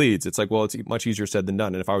get me leads. It's like, well, it's much easier said than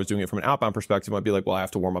done. And if I was doing it from an outbound perspective, I'd be like, well, I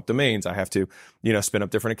have to warm up domains. I have to, spin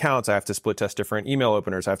up different accounts. I have to split test different email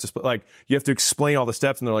openers. I have to you have to explain all the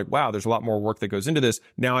steps. And they're like, wow, there's a lot more work that goes into this.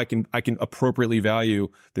 Now I can appropriately value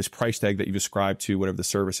this price tag that you've ascribed to whatever the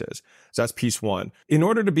service is. So that's piece one. In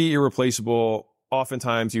order to be irreplaceable,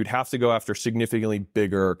 oftentimes you'd have to go after significantly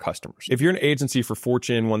bigger customers. If you're an agency for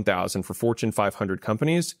Fortune 1000, for Fortune 500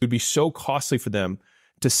 companies, it would be so costly for them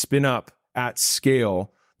to spin up at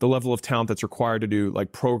scale the level of talent that's required to do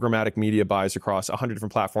like programmatic media buys across 100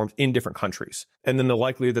 different platforms in different countries. And then the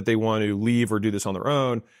likelihood that they want to leave or do this on their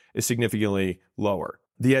own is significantly lower.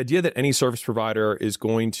 The idea that any service provider is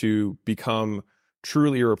going to become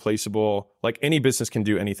truly irreplaceable, like any business can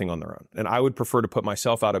do anything on their own. And I would prefer to put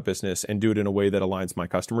myself out of business and do it in a way that aligns my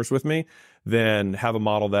customers with me than have a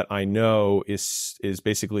model that I know is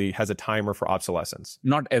basically has a timer for obsolescence.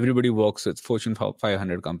 Not everybody works with Fortune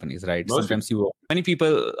 500 companies, right? Sometimes many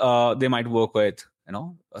people, they might work with,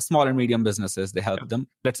 small and medium businesses. They help them.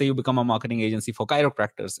 Let's say you become a marketing agency for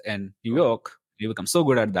chiropractors in New York. You become so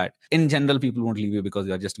good at that. In general, people won't leave you because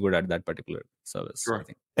you're just good at that particular service. Sure.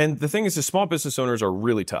 And the thing is, the small business owners are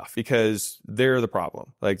really tough because they're the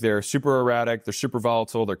problem. Like they're super erratic, they're super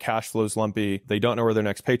volatile, their cash flow's lumpy, they don't know where their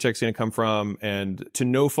next paycheck's going to come from. And to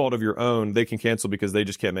no fault of your own, they can cancel because they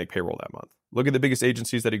just can't make payroll that month. Look at the biggest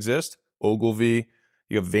agencies that exist. Ogilvy,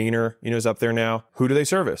 you have Vayner, is up there now. Who do they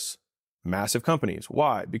service? Massive companies.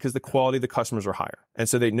 Why? Because the quality of the customers are higher. And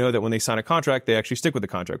so they know that when they sign a contract, they actually stick with the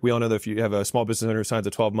contract. We all know that if you have a small business owner who signs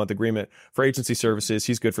a 12-month agreement for agency services,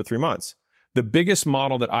 he's good for 3 months. The biggest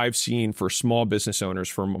model that I've seen for small business owners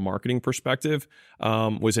from a marketing perspective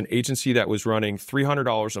was an agency that was running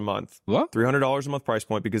 $300 a month. What? $300 a month price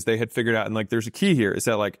point, because they had figured out, and there's a key here, is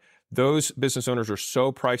that those business owners are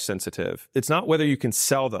so price sensitive. It's not whether you can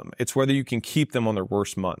sell them, it's whether you can keep them on their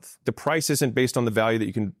worst month. The price isn't based on the value that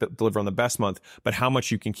you can deliver on the best month, but how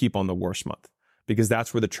much you can keep on the worst month, because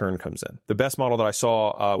that's where the churn comes in. The best model that I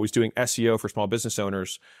saw was doing SEO for small business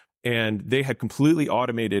owners, and they had completely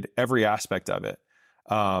automated every aspect of it.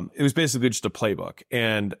 It was basically just a playbook.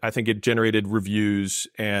 And I think it generated reviews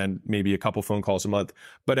and maybe a couple phone calls a month.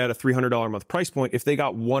 But at a $300 a month price point, if they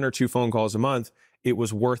got 1 or 2 phone calls a month, it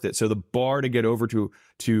was worth it. So the bar to get over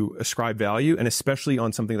to ascribe value, and especially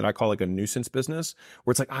on something that I call like a nuisance business,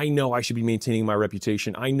 where it's like, I know I should be maintaining my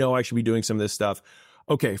reputation. I know I should be doing some of this stuff.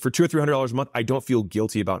 Okay, for $200 or $300 a month, I don't feel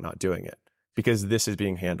guilty about not doing it, because this is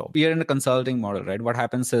being handled. We are in a consulting model, right? What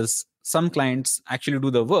happens is some clients actually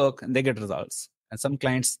do the work and they get results. And some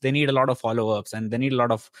clients, they need a lot of follow-ups and they need a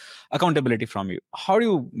lot of accountability from you. How do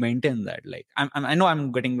you maintain that? I know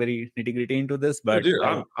I'm getting very nitty-gritty into this, but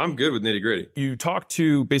I'm good with nitty-gritty. You talk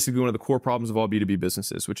to basically one of the core problems of all B2B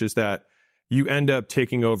businesses, which is that you end up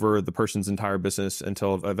taking over the person's entire business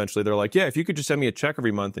until eventually they're like, yeah, if you could just send me a check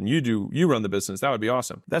every month and you run the business, that would be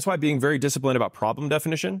awesome. That's why being very disciplined about problem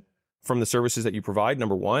definition from the services that you provide,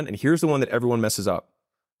 number one. And here's the one that everyone messes up: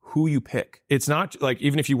 who you pick. It's not like,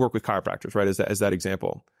 even if you work with chiropractors, right, as that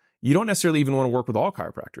example, you don't necessarily even want to work with all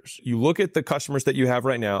chiropractors. You look at the customers that you have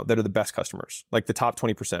right now that are the best customers, like the top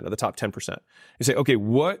 20% or the top 10%. You say, okay,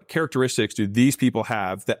 what characteristics do these people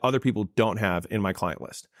have that other people don't have in my client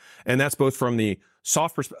list? And that's both from the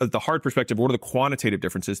the hard perspective. What are the quantitative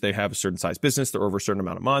differences? They have a certain size business. They're over a certain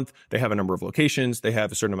amount a month. They have a number of locations. They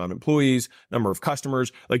have a certain amount of employees, number of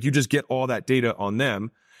customers. Like, you just get all that data on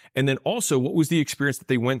them. And then also, what was the experience that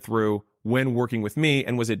they went through when working with me?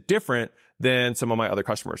 And was it different than some of my other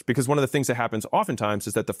customers? Because one of the things that happens oftentimes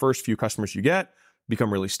is that the first few customers you get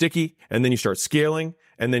become really sticky, and then you start scaling,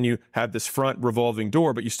 and then you have this front revolving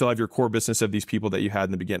door, but you still have your core business of these people that you had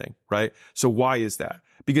in the beginning, right? So why is that?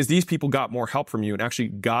 Because these people got more help from you and actually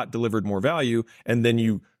got delivered more value, and then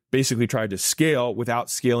you basically tried to scale without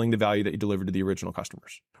scaling the value that you delivered to the original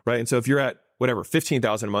customers, right? And so if you're at whatever,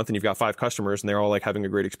 15,000 a month and you've got 5 customers and they're all like having a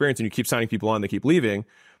great experience and you keep signing people on, they keep leaving.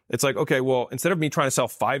 It's like, okay, well, instead of me trying to sell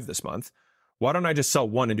 5 this month, why don't I just sell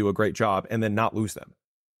 1 and do a great job and then not lose them?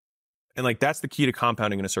 And like, that's the key to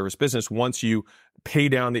compounding in a service business. Once you pay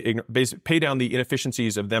down the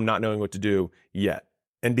inefficiencies of them not knowing what to do yet,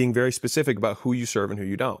 and being very specific about who you serve and who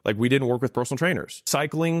you don't. Like, we didn't work with personal trainers.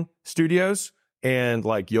 Cycling studios and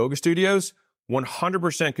like yoga studios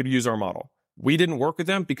 100% could use our model. We didn't work with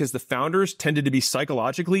them because the founders tended to be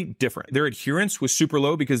psychologically different. Their adherence was super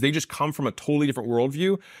low because they just come from a totally different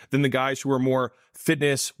worldview than the guys who are more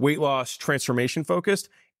fitness, weight loss, transformation focused,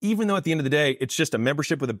 even though at the end of the day, it's just a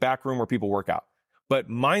membership with a back room where people work out. But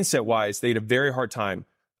mindset wise, they had a very hard time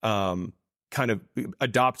kind of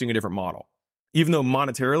adopting a different model. Even though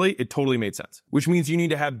monetarily, it totally made sense, which means you need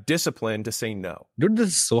to have discipline to say no. Dude, this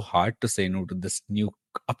is so hard to say no to this new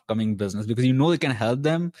upcoming business because you know it can help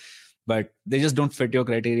them, but they just don't fit your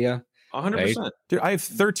criteria. 100%. Right? Dude, I have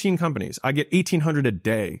 13 companies. I get 1,800 a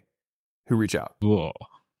day who reach out. Whoa.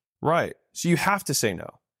 Right. So you have to say no.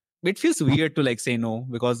 It feels weird to like say no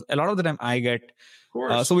because a lot of the time I get,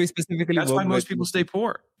 so we specifically That's work why most with people stay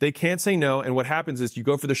poor. They can't say no. And what happens is you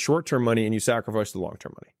go for the short-term money and you sacrifice the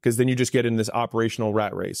long-term money because then you just get in this operational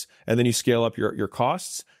rat race and then you scale up your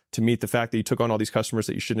costs to meet the fact that you took on all these customers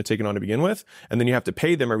that you shouldn't have taken on to begin with. And then you have to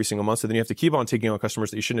pay them every single month. So then you have to keep on taking on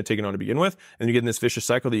customers that you shouldn't have taken on to begin with. And you get in this vicious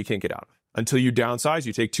cycle that you can't get out of. Until you downsize,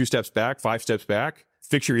 you take 2 steps back, 5 steps back,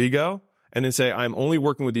 fix your ego, and then say, I'm only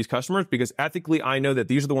working with these customers because ethically, I know that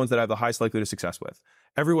these are the ones that I have the highest likelihood of success with.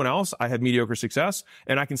 Everyone else, I have mediocre success,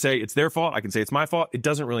 and I can say it's their fault. I can say it's my fault. It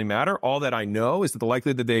doesn't really matter. All that I know is that the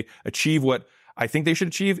likelihood that they achieve what I think they should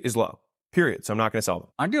achieve is low, period. So I'm not going to sell them.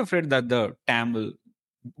 Aren't you afraid that the TAM will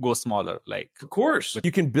go smaller? Like, of course,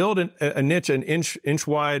 you can build a niche an inch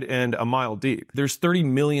wide and a mile deep. There's 30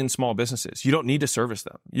 million small businesses. You don't need to service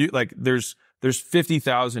them. There's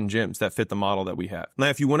 50,000 gyms that fit the model that we have. Now,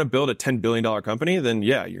 if you want to build a $10 billion company, then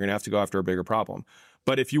yeah, you're going to have to go after a bigger problem.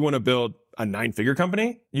 But if you want to build a 9-figure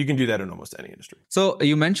company, you can do that in almost any industry. So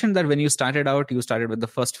you mentioned that when you started out, you started with the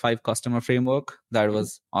first 5 customer framework. That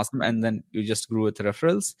was awesome. And then you just grew with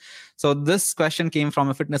referrals. So this question came from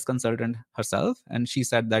a fitness consultant herself. And she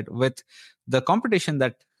said that with the competition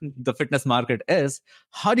that the fitness market is,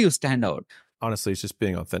 how do you stand out? Honestly, it's just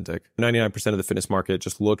being authentic. 99% of the fitness market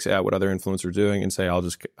just looks at what other influencers are doing and say,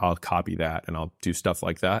 I'll copy that and I'll do stuff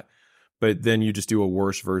like that. But then you just do a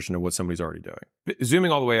worse version of what somebody's already doing.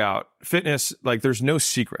 Zooming all the way out, fitness, like there's no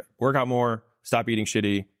secret. Work out more, stop eating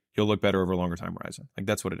shitty, you'll look better over a longer time horizon. Like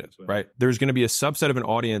that's what it is, right? There's going to be a subset of an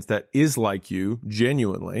audience that is like you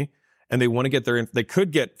genuinely, and they want to get they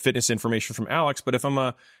could get fitness information from Alex, but if I'm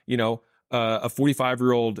a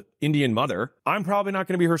 45-year-old Indian mother, I'm probably not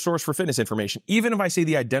going to be her source for fitness information, even if I say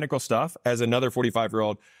the identical stuff as another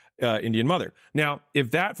 45-year-old Indian mother. Now,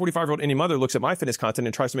 if that 45-year-old Indian mother looks at my fitness content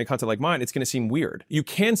and tries to make content like mine, it's going to seem weird. You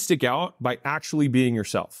can stick out by actually being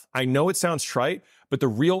yourself. I know it sounds trite, but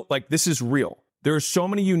this is real. There are so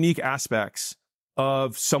many unique aspects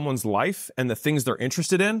of someone's life and the things they're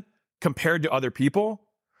interested in compared to other people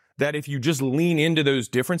that if you just lean into those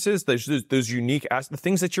differences, those unique the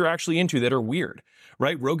things that you're actually into that are weird,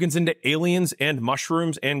 right? Rogan's into aliens and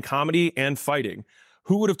mushrooms and comedy and fighting.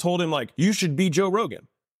 Who would have told him like, you should be Joe Rogan?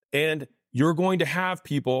 And you're going to have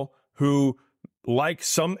people who like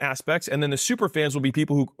some aspects, and then the super fans will be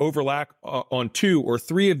people who overlap on 2 or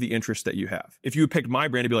 3 of the interests that you have. If you picked my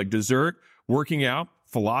brand, it'd be like dessert, working out,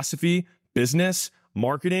 philosophy, business,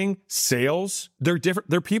 marketing, sales. They're different.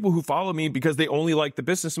 They're people who follow me because they only like the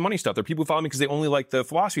business and money stuff. They're people who follow me because they only like the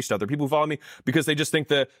philosophy stuff. They're people who follow me because they just think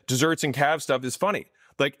the desserts and calves stuff is funny.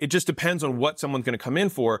 Like, it just depends on what someone's going to come in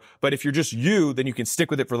for. But if you're just you, then you can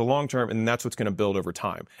stick with it for the long term. And that's what's going to build over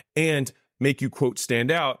time and make you, quote,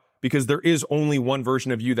 stand out, because there is only one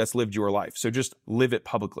version of you that's lived your life. So just live it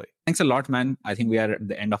publicly. Thanks a lot, man. I think we are at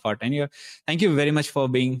the end of our tenure. Thank you very much for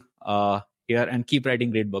being here, and keep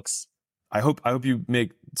writing great books. I hope you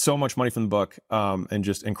make so much money from the book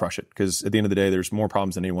and crush it. Because at the end of the day, there's more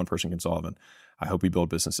problems than any one person can solve. And I hope we build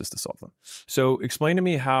businesses to solve them. So explain to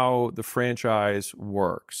me how the franchise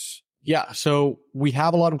works. Yeah. So we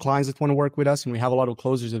have a lot of clients that want to work with us, and we have a lot of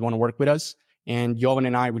closers that want to work with us. And Jovan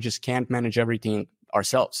and I, we just can't manage everything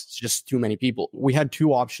ourselves. It's just too many people. We had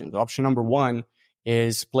 2 options. Option number 1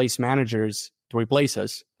 is place managers to replace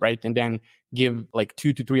us, right? And then give like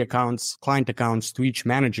 2 to 3 accounts, client accounts to each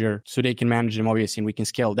manager so they can manage them, obviously, and we can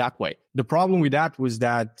scale that way. The problem with that was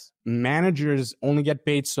that managers only get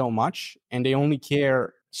paid so much and they only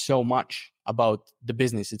care so much about the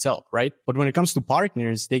business itself, right? But when it comes to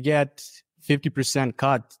partners, they get 50%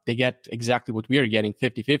 cut, they get exactly what we are getting,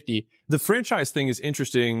 50-50. The franchise thing is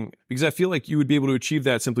interesting because I feel like you would be able to achieve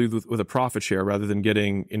that simply with a profit share rather than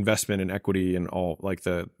getting investment and equity and all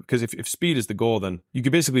because if speed is the goal, then you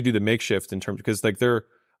could basically do the makeshift in terms, because like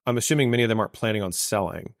I'm assuming many of them aren't planning on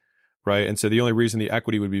selling. Right. And so the only reason the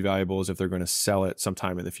equity would be valuable is if they're going to sell it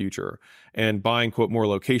sometime in the future. And buying, quote, more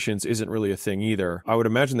locations isn't really a thing either. I would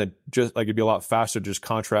imagine that just like it'd be a lot faster to just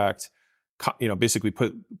contract, basically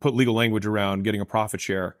put legal language around getting a profit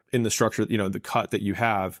share in the structure, the cut that you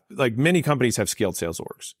have. Like many companies have scaled sales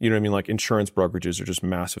orgs. You know what I mean? Like insurance brokerages are just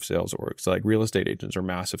massive sales orgs. Like real estate agents are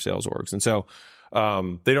massive sales orgs. And so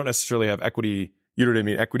they don't necessarily have equity. You know what I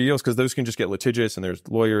mean? Equity deals, because those can just get litigious and there's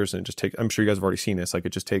lawyers and I'm sure you guys have already seen this. Like it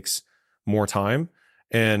just takes more time.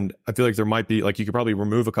 And I feel like there might be, like, you could probably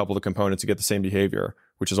remove a couple of the components to get the same behavior,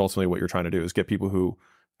 which is ultimately what you're trying to do, is get people who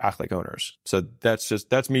act like owners. So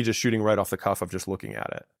that's me just shooting right off the cuff of just looking at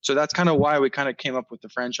it. So that's kind of why we kind of came up with the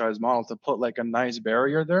franchise model, to put like a nice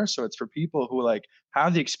barrier there. So it's for people who like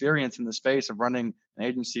have the experience in the space of running an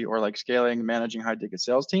agency or like scaling, managing high ticket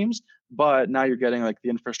sales teams. But now you're getting like the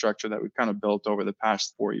infrastructure that we've kind of built over the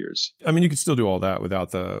past 4 years. I mean, you could still do all that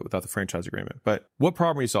without the franchise agreement, but what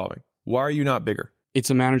problem are you solving? Why are you not bigger? It's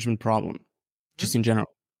a management problem, just in general,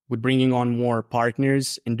 with bringing on more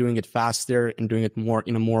partners and doing it faster and doing it more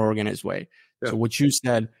in a more organized way. Yeah. So what you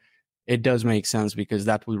said, it does make sense, because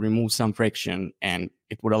that will remove some friction and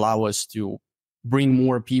it would allow us to bring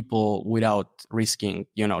more people without risking,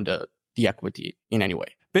 the equity in any way.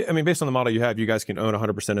 I mean, based on the model you have, you guys can own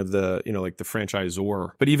 100% of the, like the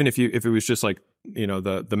franchisor. But even if it was just like,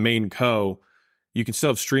 the main co, you can still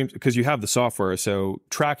have streams because you have the software. So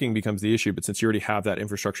tracking becomes the issue. But since you already have that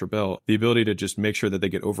infrastructure built, the ability to just make sure that they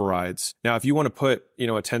get overrides. Now, if you want to put, a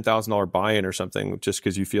 $10,000 buy-in or something, just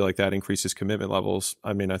because you feel like that increases commitment levels,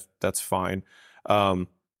 I mean, that's fine. But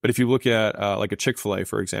if you look at like a Chick-fil-A,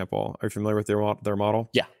 for example, are you familiar with their model?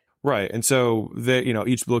 Yeah. Right. And so they,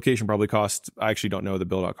 each location probably costs, I actually don't know the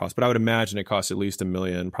build out cost, but I would imagine it costs at least $1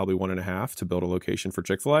 million, probably 1.5 to build a location for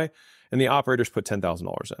Chick-fil-A. And the operators put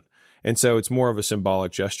 $10,000 in. And so it's more of a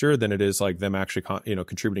symbolic gesture than it is like them actually,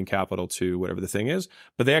 contributing capital to whatever the thing is,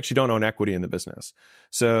 but they actually don't own equity in the business.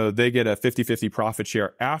 So they get a 50-50 profit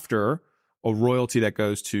share after a royalty that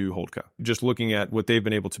goes to Holdco. Just looking at what they've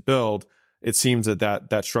been able to build, it seems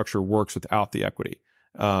that structure works without the equity.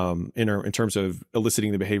 In terms of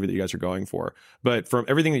eliciting the behavior that you guys are going for. But from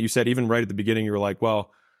everything that you said, even right at the beginning, you were like,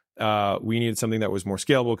 well, we needed something that was more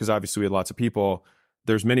scalable because obviously we had lots of people.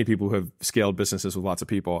 There's many people who have scaled businesses with lots of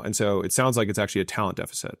people. And so it sounds like it's actually a talent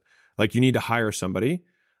deficit. Like you need to hire somebody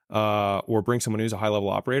or bring someone who's a high level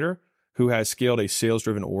operator who has scaled a sales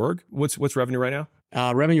driven org. What's revenue right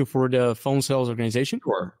now? Revenue for the phone sales organization?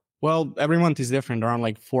 Sure. Well, every month is different, around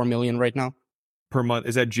like 4 million right now. Per month.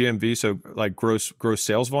 Is that GMV? So like gross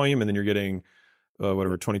sales volume, and then you're getting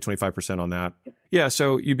 20-25% on that. Yeah.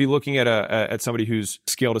 So you'd be looking at somebody who's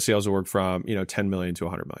scaled a sales org from 10 million to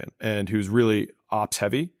 100 million, and who's really ops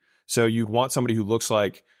heavy. So you want somebody who looks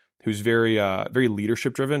like, who's very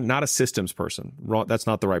leadership driven, not a systems person. That's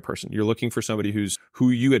not the right person. You're looking for somebody who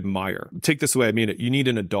you admire. Take this the way I mean it. You need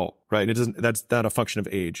an adult, right? That's not a function of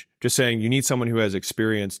age. Just saying you need someone who has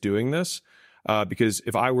experience doing this. Because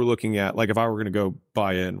if I were looking at, like, if I were going to go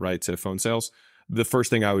buy in, right, to phone sales, the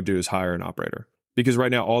first thing I would do is hire an operator. Because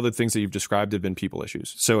right now, all the things that you've described have been people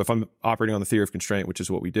issues. So if I'm operating on the theory of constraint, which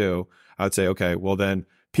is what we do, I would say, okay, well then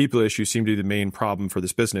people issues seem to be the main problem for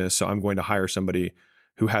this business. So I'm going to hire somebody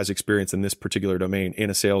who has experience in this particular domain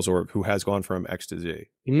in a sales org who has gone from X to Z.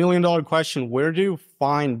 $1 million question, where do you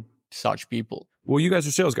find such people? Well, you guys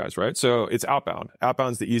are sales guys, right? So it's outbound.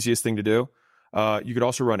 Outbound's the easiest thing to do. You could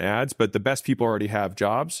also run ads, but the best people already have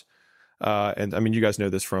jobs. And I mean, you guys know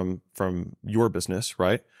this from your business,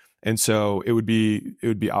 right? And so it would be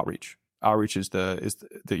outreach. Outreach is the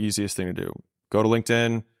easiest thing to do. Go to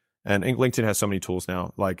LinkedIn, and LinkedIn has so many tools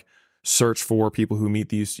now, like search for people who meet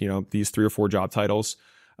these 3 or 4 job titles.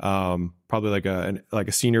 Probably like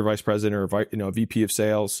a senior vice president or a VP of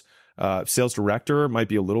sales. Sales director might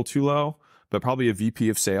be a little too low, but probably a VP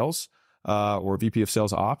of sales. Or VP of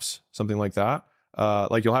sales ops, something like that.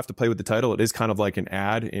 Like you'll have to play with the title. It is kind of like an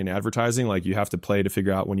ad in advertising. Like you have to play to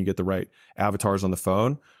figure out when you get the right avatars on the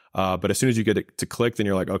phone. But as soon as you get it to click, then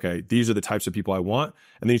you're like, okay, these are the types of people I want.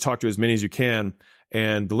 And then you talk to as many as you can.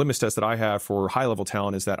 And the litmus test that I have for high level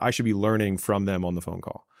talent is that I should be learning from them on the phone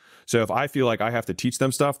call. So if I feel like I have to teach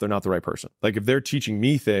them stuff, they're not the right person. Like if they're teaching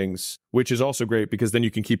me things, which is also great because then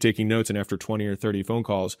you can keep taking notes. And after 20 or 30 phone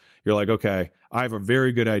calls, you're like, okay, I have a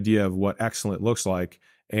very good idea of what excellent looks like.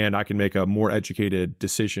 and I can make a more educated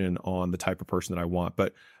decision on the type of person that I want.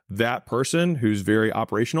 But that person who's very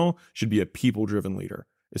operational should be a people-driven leader,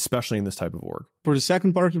 especially in this type of org. For the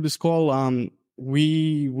second part of this call,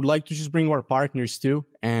 we would like to just bring our partners too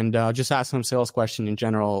and just ask them sales question in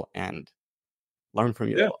general and learn from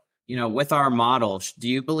you. Yeah. You know, with our model, do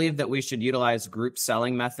you believe that we should utilize group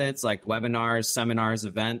selling methods like webinars, seminars,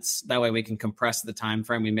 events? That way we can compress the time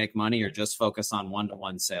frame we make money, or just focus on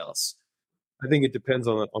one-to-one sales? I think it depends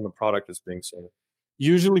on the product that's being sold.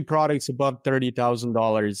 Usually products above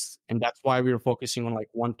 $30,000. And that's why we're focusing on like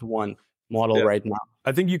one-to-one model right now.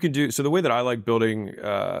 I think you can do, so the way that I like building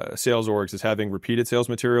sales orgs is having repeated sales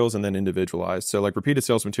materials and then individualized. So like repeated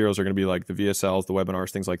sales materials are going to be like the VSLs, the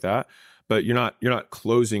webinars, things like that. But you're not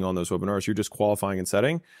closing on those webinars. You're just qualifying and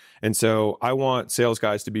setting. And so I want sales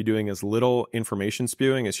guys to be doing as little information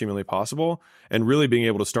spewing as humanly possible and really being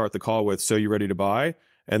able to start the call with, so you ready to buy?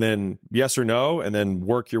 And then yes or no, and then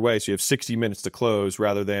work your way. So you have 60 minutes to close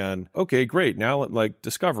rather than, okay, great. Now like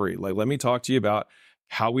discovery, like let me talk to you about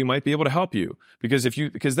how we might be able to help you. Because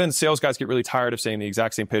then sales guys get really tired of saying the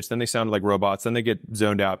exact same pitch. Then they sound like robots. Then they get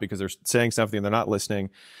zoned out because they're saying something and they're not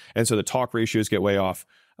listening. And so the talk ratios get way off.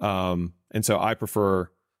 And so I prefer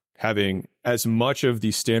having as much of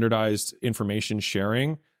the standardized information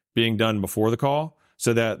sharing being done before the call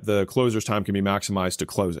so that the closer's time can be maximized to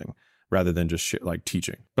closing rather than just like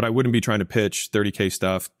teaching. But I wouldn't be trying to pitch 30K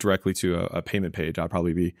stuff directly to a payment page. I'd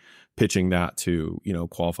probably be pitching that to,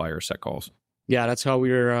 qualifier set calls. Yeah, that's how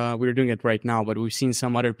we're doing it right now. But we've seen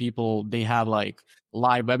some other people, they have like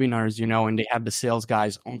live webinars, and they have the sales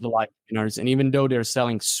guys on the live webinars. And even though they're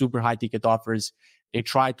selling super high ticket offers, they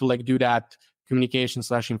try to like do that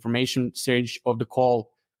communication/information stage of the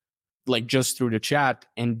call, like just through the chat.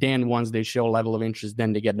 And then once they show a level of interest,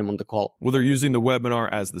 then they get them on the call. Well, they're using the webinar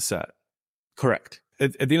as the set. Correct.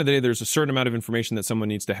 At the end of the day, there's a certain amount of information that someone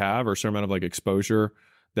needs to have, or a certain amount of like exposure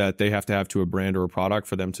that they have to have to a brand or a product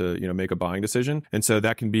for them to, make a buying decision. And so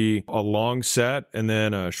that can be a long set and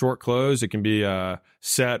then a short close. It can be a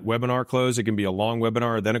set webinar close. It can be a long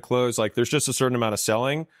webinar, then a close. Like there's just a certain amount of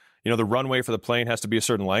selling. The runway for the plane has to be a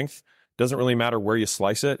certain length. Doesn't really matter where you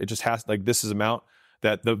slice it. It just has, like, this is amount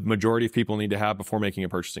that the majority of people need to have before making a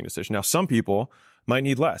purchasing decision. Now, some people might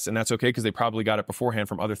need less, and that's okay because they probably got it beforehand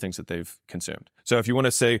from other things that they've consumed. So if you want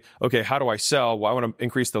to say, okay, how do I sell? Well, I want to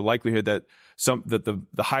increase the likelihood that the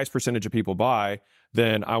highest percentage of people buy,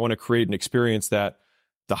 then I want to create an experience that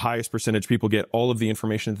the highest percentage people get all of the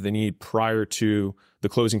information that they need prior to the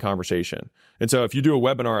closing conversation. And so if you do a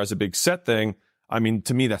webinar as a big set thing,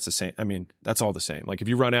 to me, that's the same. That's all the same. Like if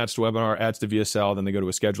you run ads to webinar, ads to VSL, then they go to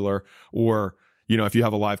a scheduler, or if you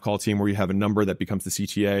have a live call team where you have a number that becomes the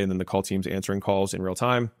CTA and then the call team's answering calls in real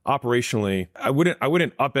time. Operationally, I wouldn't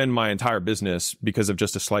upend my entire business because of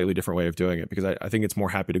just a slightly different way of doing it, because I think it's more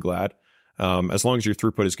happy to glad. As long as your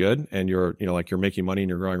throughput is good and you're making money and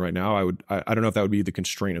you're growing right now, I don't know if that would be the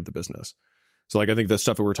constraint of the business. So like, I think the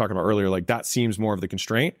stuff that we were talking about earlier, like that seems more of the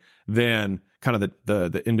constraint than kind of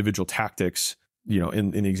the individual tactics,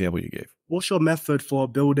 in the example you gave. What's your method for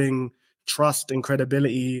building trust and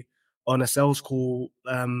credibility on a sales call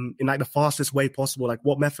in like the fastest way possible? Like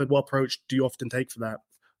what approach do you often take for that?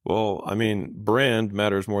 Well, brand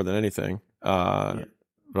matters more than anything,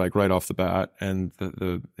 like right off the bat. And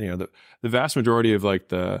the vast majority of like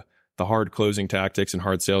the hard closing tactics and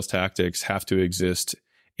hard sales tactics have to exist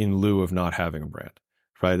in lieu of not having a brand,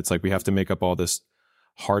 right? It's like we have to make up all this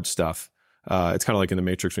hard stuff. It's kind of like in the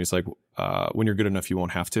Matrix when it's like, when you're good enough, you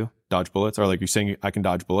won't have to dodge bullets, or like you're saying, I can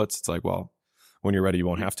dodge bullets. It's like, well, when you're ready, you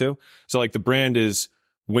won't have to. So like the brand is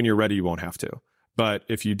when you're ready, you won't have to. But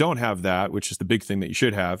if you don't have that, which is the big thing that you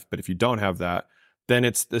should have, but if you don't have that, then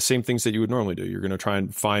it's the same things that you would normally do. You're going to try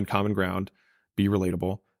and find common ground, be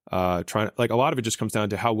relatable. Like a lot of it just comes down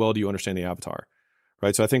to how well do you understand the avatar,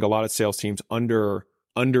 right? So I think a lot of sales teams under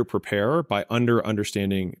prepare by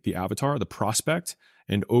understanding the avatar, the prospect,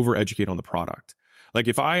 and over educate on the product. Like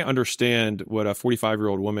if I understand what a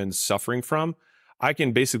 45-year-old woman's suffering from, I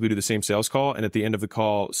can basically do the same sales call, and at the end of the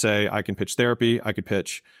call say, I can pitch therapy, I could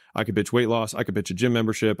pitch weight loss, I could pitch a gym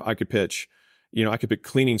membership, I could pitch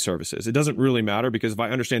cleaning services. It doesn't really matter, because if I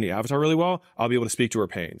understand the avatar really well, I'll be able to speak to her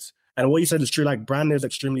pains. And what you said is true, like brand is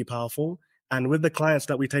extremely powerful. And with the clients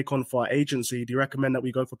that we take on for our agency, do you recommend that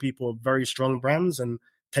we go for people with very strong brands and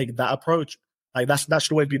take that approach? Like that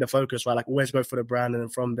should always be the focus, right? Like always go for the brand, and then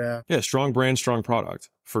from there. Yeah, strong brand, strong product,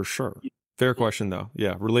 for sure. Fair question though.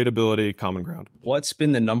 Yeah, relatability, common ground. What's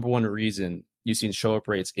been the number one reason you've seen show up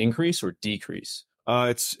rates increase or decrease?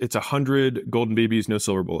 It's 100 golden BBs, no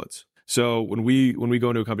silver bullets. So when we go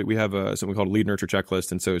into a company, we have something called a lead nurture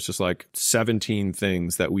checklist. And so it's just like 17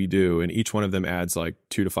 things that we do. And each one of them adds like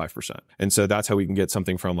 2 to 5%. And so that's how we can get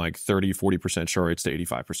something from like 30, 40% show rates to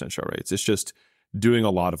 85% show rates. It's just doing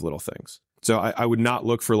a lot of little things. So I would not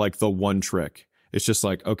look for like the one trick. It's just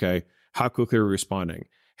like, okay, how quickly are we responding?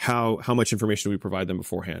 How much information do we provide them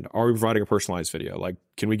beforehand? Are we providing a personalized video? Like,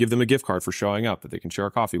 can we give them a gift card for showing up that they can share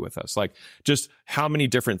a coffee with us? Like, just how many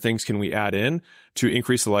different things can we add in to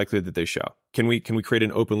increase the likelihood that they show? Can we create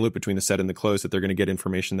an open loop between the set and the close that they're going to get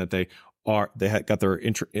information that they got their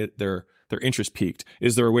interest peaked?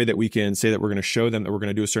 Is there a way that we can say that we're going to show them that we're going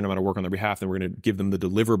to do a certain amount of work on their behalf and we're going to give them the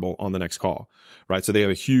deliverable on the next call, right? So they have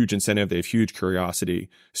a huge incentive, they have huge curiosity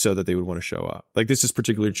so that they would want to show up. Like this is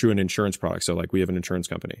particularly true in insurance products. So like we have an insurance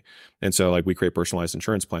company. And so like we create personalized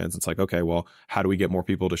insurance plans. It's like, okay, well, how do we get more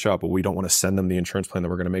people to show up? Well, we don't want to send them the insurance plan that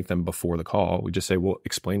we're going to make them before the call. We just say, we'll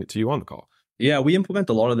explain it to you on the call. Yeah, we implement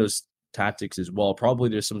a lot of those tactics as well. Probably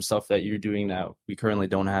there's some stuff that you're doing that we currently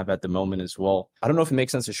don't have at the moment as well. I don't know if it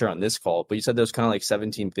makes sense to share on this call, but you said there's kind of like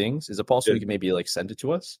 17 things. Is it possible you can maybe like send it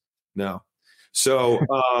to us? No. So,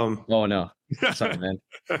 oh no, sorry, man.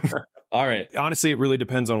 All right. Honestly, it really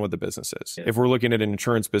depends on what the business is. Yeah. If we're looking at an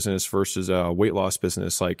insurance business versus a weight loss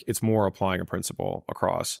business, like it's more applying a principle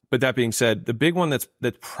across. But that being said, the big one that's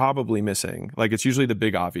probably missing, like it's usually the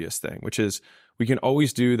big obvious thing, which is we can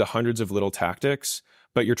always do the hundreds of little tactics,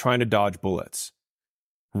 but you're trying to dodge bullets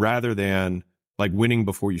rather than like winning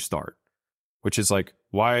before you start, which is like,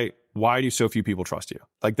 why do so few people trust you?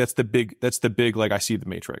 Like that's the big, like I see the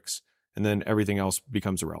matrix and then everything else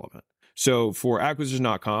becomes irrelevant. So for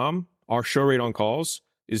acquisition.com, our show rate on calls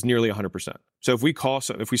is nearly 100%. So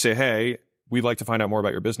if we say, hey, we'd like to find out more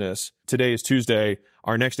about your business. Today is Tuesday.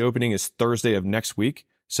 Our next opening is Thursday of next week.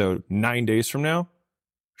 So 9 days from now,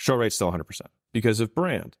 show rate's still 100% because of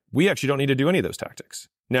brand. We actually don't need to do any of those tactics.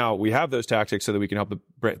 Now we have those tactics so that we can help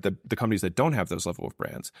the companies that don't have those level of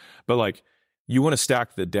brands. But like you want to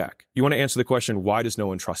stack the deck. You want to answer the question, why does no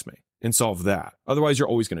one trust me? And solve that. Otherwise, you're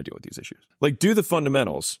always going to deal with these issues. Like do the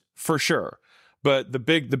fundamentals for sure. But the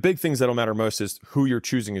big things that'll matter most is who you're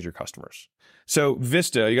choosing as your customers. So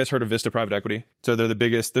Vista, you guys heard of Vista Private Equity? So they're the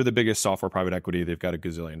biggest software private equity. They've got $1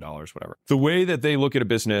 gazillion, whatever. The way that they look at a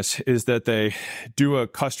business is that they do a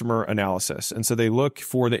customer analysis. And so they look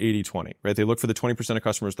for the 80-20, right? They look for the 20% of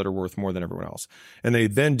customers that are worth more than everyone else. And they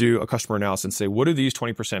then do a customer analysis and say, what do these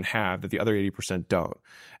 20% have that the other 80% don't?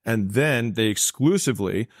 And then they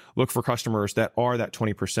exclusively look for customers that are that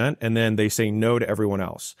 20%. And then they say no to everyone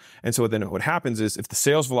else. And so then what happens is if the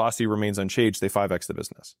sales velocity remains unchanged, they 5x the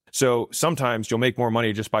business. So sometimes you'll make more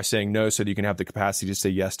money just by saying no so that you can have the capacity to say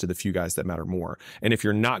yes to the few guys that matter more. And if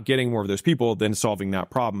you're not getting more of those people, then solving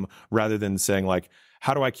that problem rather than saying like,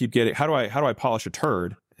 how do I polish a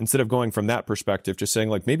turd? Instead of going from that perspective, just saying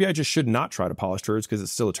like, maybe I just should not try to polish turds because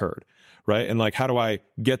it's still a turd, right? And like, how do I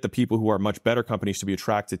get the people who are much better companies to be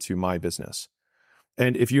attracted to my business?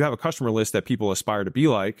 And if you have a customer list that people aspire to be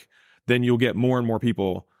like, then you'll get more and more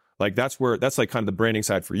people. Like that's like kind of the branding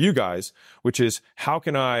side for you guys, which is how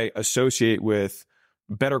can I associate with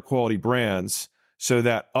better quality brands so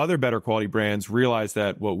that other better quality brands realize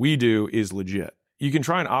that what we do is legit. You can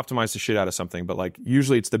try and optimize the shit out of something, but like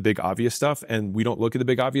usually it's the big obvious stuff and we don't look at the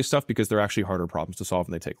big obvious stuff because they're actually harder problems to solve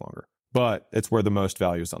and they take longer, but it's where the most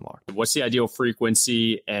value is unlocked. What's the ideal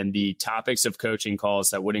frequency and the topics of coaching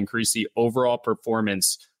calls that would increase the overall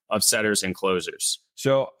performance of setters and closers?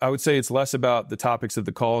 So I would say it's less about the topics of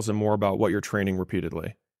the calls and more about what you're training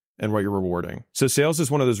repeatedly and what you're rewarding. So sales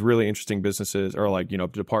is one of those really interesting businesses or like,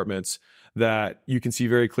 departments that you can see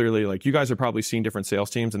very clearly, like you guys are probably seeing different sales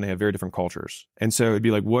teams and they have very different cultures. And so it'd be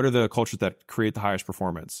like, what are the cultures that create the highest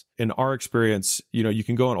performance? In our experience, you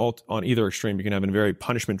can go on either extreme. You can have a very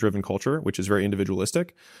punishment driven culture, which is very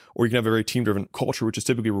individualistic, or you can have a very team driven culture, which is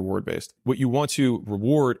typically reward based. What you want to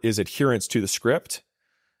reward is adherence to the script,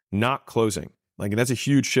 not closing. Like, and that's a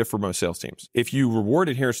huge shift for most sales teams. If you reward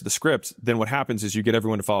adherence to the script, then what happens is you get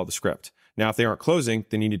everyone to follow the script. Now, if they aren't closing,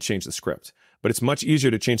 then you need to change the script. But it's much easier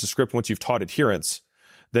to change the script once you've taught adherence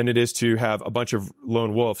than it is to have a bunch of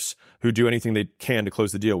lone wolves who do anything they can to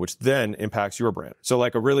close the deal, which then impacts your brand. So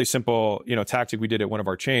like a really simple, tactic we did at one of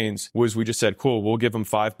our chains was we just said, cool, we'll give them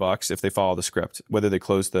 $5 if they follow the script, whether they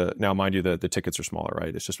close now mind you, the tickets are smaller,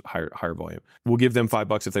 right? It's just higher volume. We'll give them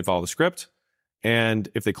 $5 if they follow the script. And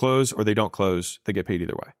if they close or they don't close, they get paid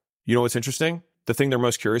either way. You know what's interesting? The thing they're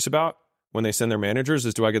most curious about when they send their managers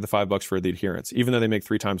is, do I get the $5 for the adherence, even though they make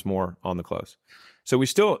 3 times more on the close? So we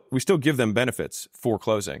still give them benefits for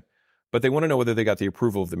closing, but they want to know whether they got the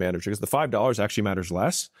approval of the manager, because the $5 actually matters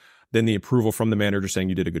less than the approval from the manager saying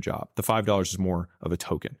you did a good job. The $5 is more of a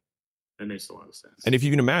token. That makes a lot of sense. And if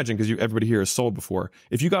you can imagine, because everybody here has sold before,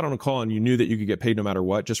 if you got on a call and you knew that you could get paid no matter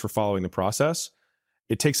what just for following the process,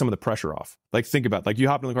 it takes some of the pressure off. Like think about, like you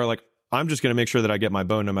hop in the car, like I'm just going to make sure that I get my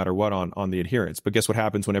bone no matter what on the adherence. But guess what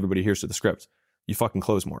happens when everybody adheres to the script? You fucking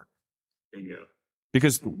close more. Bingo.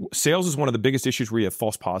 Because sales is one of the biggest issues where you have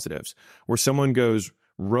false positives, where someone goes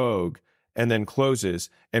rogue and then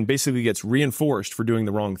closes and basically gets reinforced for doing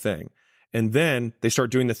the wrong thing. And then they start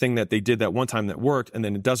doing the thing that they did that one time that worked, and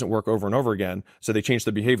then it doesn't work over and over again. So they change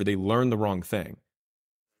their behavior. They learn the wrong thing.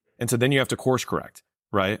 And so then you have to course correct,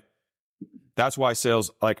 right? That's why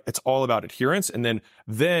sales, like it's all about adherence. And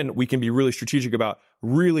then we can be really strategic about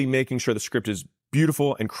really making sure the script is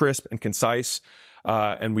beautiful and crisp and concise.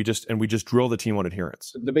 And we just drill the team on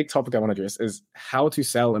adherence. The big topic I want to address is how to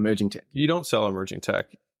sell emerging tech. You don't sell emerging tech.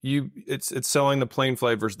 It's selling the plain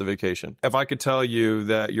flight versus the vacation. If I could tell you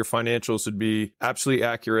that your financials would be absolutely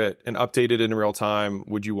accurate and updated in real time,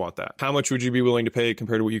 would you want that? How much would you be willing to pay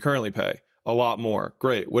compared to what you currently pay? A lot more.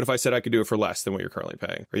 Great. What if I said I could do it for less than what you're currently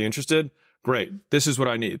paying? Are you interested? Great. This is what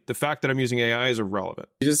I need. The fact that I'm using AI is irrelevant.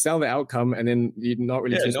 You just sell the outcome and then you're not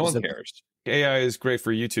really too no one specific. cares. AI is great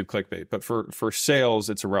for YouTube clickbait, but for sales,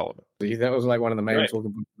 it's irrelevant. That was like one of the main Right.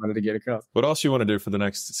 talking points I wanted to get across. What else you want to do for the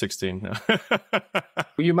next 16?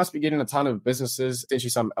 You must be getting a ton of businesses,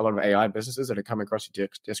 essentially a lot of AI businesses that are coming across your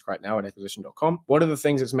desk right now at acquisition.com. What are the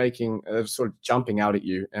things that's making, sort of jumping out at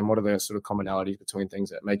you? And what are the sort of commonalities between things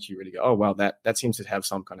that make you really go, oh, wow, that seems to have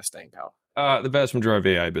some kind of staying power? The vast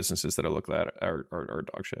majority of AI businesses that I look at are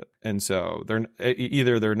dog shit. And so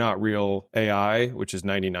they're not real AI, which is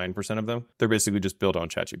 99% of them. They're basically just built on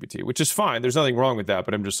ChatGPT, which is fine. There's nothing wrong with that,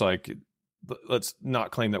 but I'm just like, let's not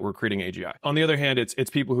claim that we're creating AGI. On the other hand, it's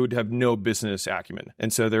people who have no business acumen.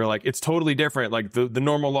 And so they're like, it's totally different. Like the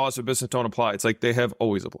normal laws of business don't apply. It's like they have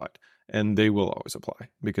always applied. And they will always apply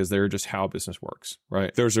because they're just how business works,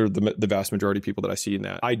 right? Those are the vast majority of people that I see in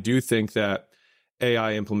that. I do think that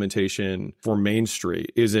AI implementation for Main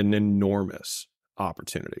Street is an enormous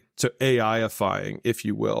opportunity. So AI-ifying, if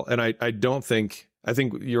you will. And I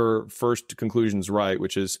think your first conclusion is right,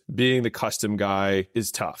 which is being the custom guy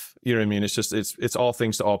is tough. You know what I mean? It's all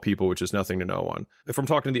things to all people, which is nothing to no one. If I'm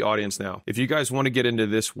talking to the audience now, if you guys want to get into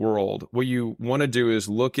this world, what you want to do is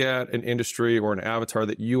look at an industry or an avatar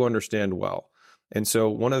that you understand well. And so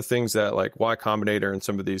one of the things that like Y Combinator and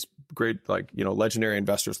some of these great, legendary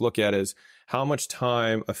investors look at is how much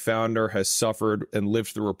time a founder has suffered and lived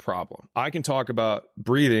through a problem. I can talk about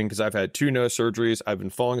breathing because I've had 2 nose surgeries. I've been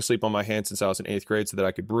falling asleep on my hands since I was in 8th grade so that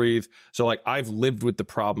I could breathe. So like I've lived with the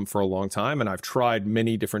problem for a long time and I've tried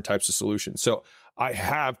many different types of solutions. So I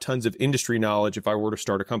have tons of industry knowledge if I were to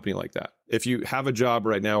start a company like that. If you have a job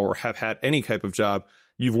right now or have had any type of job,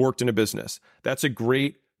 you've worked in a business. That's a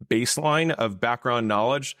great baseline of background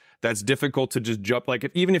knowledge that's difficult to just jump. Like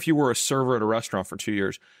even if you were a server at a restaurant for 2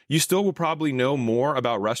 years, you still will probably know more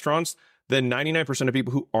about restaurants than 99% of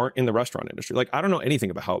people who aren't in the restaurant industry. Like I don't know anything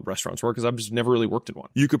about how restaurants work because I've just never really worked in one.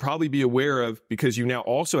 You could probably be aware of, because you now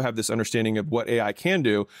also have this understanding of what AI can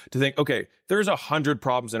do, to think, okay, there's 100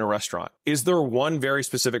 problems in a restaurant. Is there one very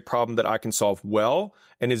specific problem that I can solve well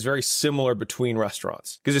and is very similar between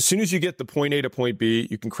restaurants? Because as soon as you get the point A to point B,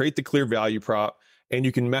 you can create the clear value prop and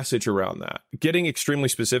you can message around that. Getting extremely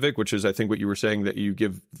specific, which is I think what you were saying that you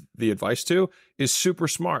give the advice to, is super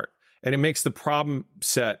smart. And it makes the problem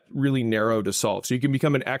set really narrow to solve. So you can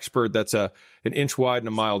become an expert that's an inch wide and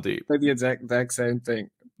a mile deep. Like the exact same thing.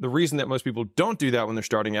 The reason that most people don't do that when they're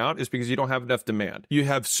starting out is because you don't have enough demand. You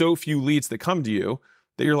have so few leads that come to you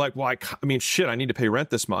that you're like, well, I mean, shit, I need to pay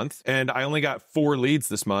rent this month. And I only got 4 leads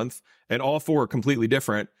this month and all 4 are completely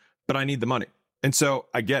different, but I need the money. And so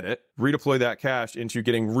I get it. Redeploy that cash into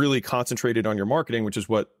getting really concentrated on your marketing, which is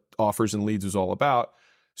what offers and leads is all about,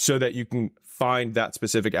 so that you can find that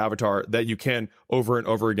specific avatar that you can over and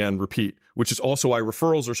over again repeat, which is also why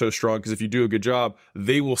referrals are so strong, because if you do a good job,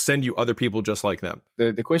 they will send you other people just like them.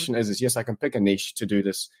 The question is yes, I can pick a niche to do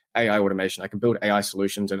this AI automation. I can build AI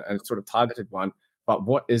solutions and sort of targeted one. But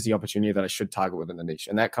what is the opportunity that I should target within the niche?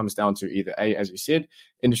 And that comes down to either A, as you said,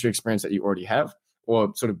 industry experience that you already have,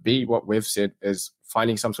 or sort of B, what we've said is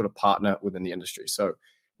finding some sort of partner within the industry. So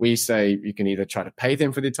we say you can either try to pay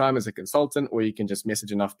them for their time as a consultant, or you can just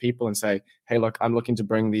message enough people and say, hey, look, I'm looking to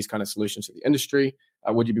bring these kind of solutions to the industry.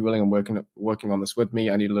 Would you be willing on working on this with me?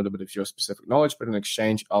 I need a little bit of your specific knowledge, but in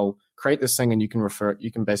exchange, I'll create this thing and you can refer it.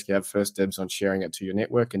 You can basically have first dibs on sharing it to your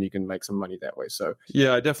network and you can make some money that way. So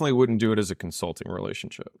yeah, I definitely wouldn't do it as a consulting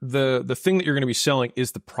relationship. The thing that you're going to be selling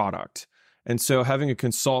is the product. And so having a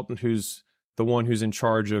consultant who's the one who's in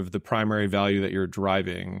charge of the primary value that you're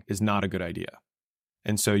driving is not a good idea.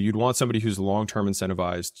 And so you'd want somebody who's long-term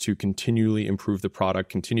incentivized to continually improve the product,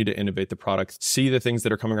 continue to innovate the product, see the things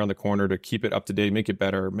that are coming around the corner to keep it up to date, make it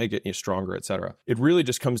better, make it stronger, et cetera. It really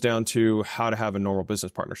just comes down to how to have a normal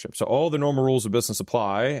business partnership. So all the normal rules of business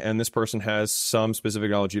apply, and this person has some specific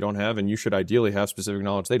knowledge you don't have, and you should ideally have specific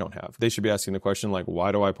knowledge they don't have. They should be asking the question like,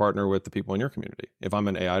 why do I partner with the people in your community if I'm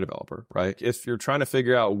an AI developer, right? If you're trying to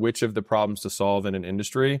figure out which of the problems to solve in an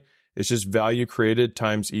industry, it's just value created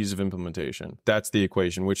times ease of implementation. That's the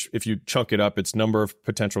equation, which if you chunk it up, it's number of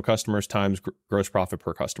potential customers times gross profit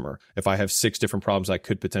per customer. If I have 6 different problems I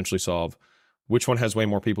could potentially solve, which one has way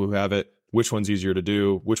more people who have it? Which one's easier to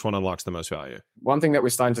do? Which one unlocks the most value? One thing that we're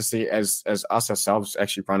starting to see as us ourselves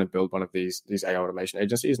actually trying to build one of these AI automation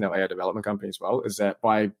agencies, now AI development company as well, is that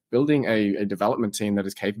by building a development team that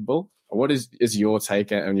is capable, what is your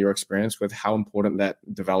take and your experience with how important that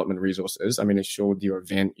development resource is? I mean, sure, with your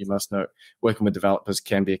event, you must know working with developers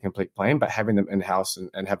can be a complete pain, but having them in-house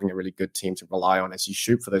and having a really good team to rely on as you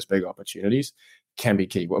shoot for those big opportunities can be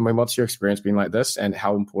key. I mean, what's your experience been like this, and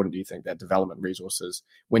how important do you think that development resource is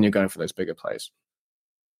when you're going for those bigger plays?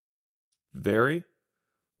 Very.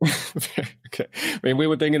 Okay. I mean, we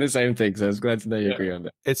were thinking the same thing, so I was glad to know you agree on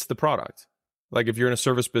that. It's the product. Like if you're in a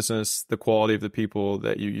service business, the quality of the people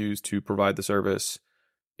that you use to provide the service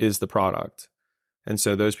is the product. And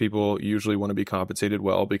so those people usually want to be compensated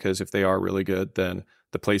well, because if they are really good, then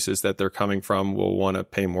the places that they're coming from will want to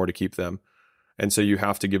pay more to keep them. And so you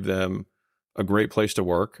have to give them a great place to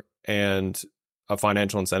work and a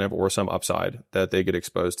financial incentive or some upside that they get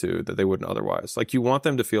exposed to that they wouldn't otherwise. Like you want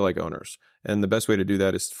them to feel like owners. And the best way to do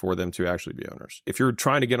that is for them to actually be owners. If you're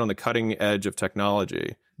trying to get on the cutting edge of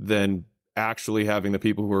technology, then actually having the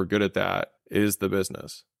people who are good at that is the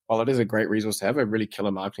business. Well, it is a great resource to have, a really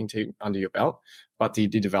killer marketing team under your belt. But the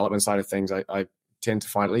development side of things, I tend to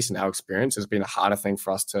find, at least in our experience, has been a harder thing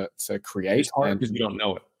for us to create. It's hard because you don't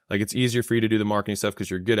know it. Like it's easier for you to do the marketing stuff because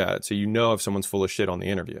you're good at it. So you know if someone's full of shit on the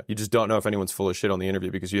interview. You just don't know if anyone's full of shit on the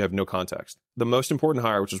interview because you have no context. The most important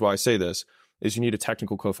hire, which is why I say this, is you need a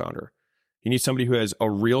technical co-founder. You need somebody who has a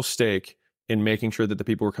real stake in making sure that the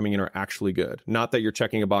people who are coming in are actually good. Not that you're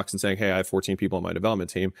checking a box and saying, hey, I have 14 people on my development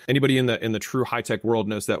team. Anybody in the true high-tech world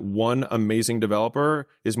knows that one amazing developer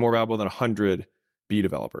is more valuable than 100 B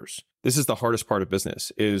developers. This is the hardest part of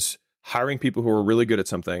business, is hiring people who are really good at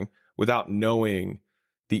something without knowing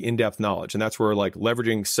the in-depth knowledge. And that's where like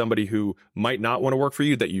leveraging somebody who might not want to work for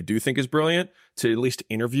you that you do think is brilliant to at least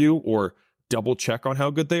interview or double check on how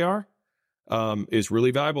good they are is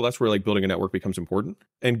really valuable. That's where like building a network becomes important,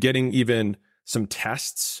 and getting even some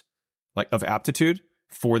tests like of aptitude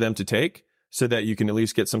for them to take so that you can at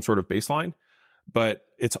least get some sort of baseline. But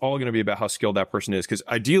it's all going to be about how skilled that person is. Because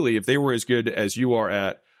ideally, if they were as good as you are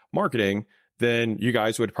at marketing, then you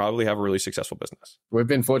guys would probably have a really successful business. We've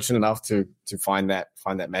been fortunate enough to find that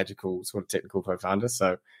magical sort of technical co-founder.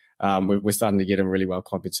 So we're starting to get them really well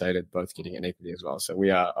compensated, both getting an equity as well. So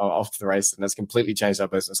we are off to the race, and that's completely changed our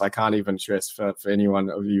business. I can't even stress for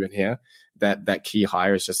anyone of you in here that key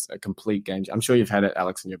hire is just a complete game. I'm sure you've had it,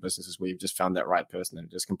 Alex, in your businesses where you've just found that right person and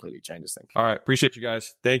it just completely changes things. All right. Appreciate you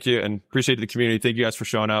guys. Thank you. And appreciate the community. Thank you guys for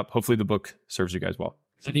showing up. Hopefully the book serves you guys well.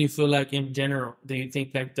 So do you feel like in general, do you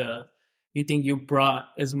think like you think you brought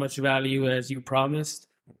as much value as you promised?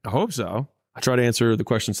 I hope so. I try to answer the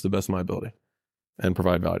questions to the best of my ability and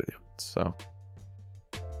provide value. So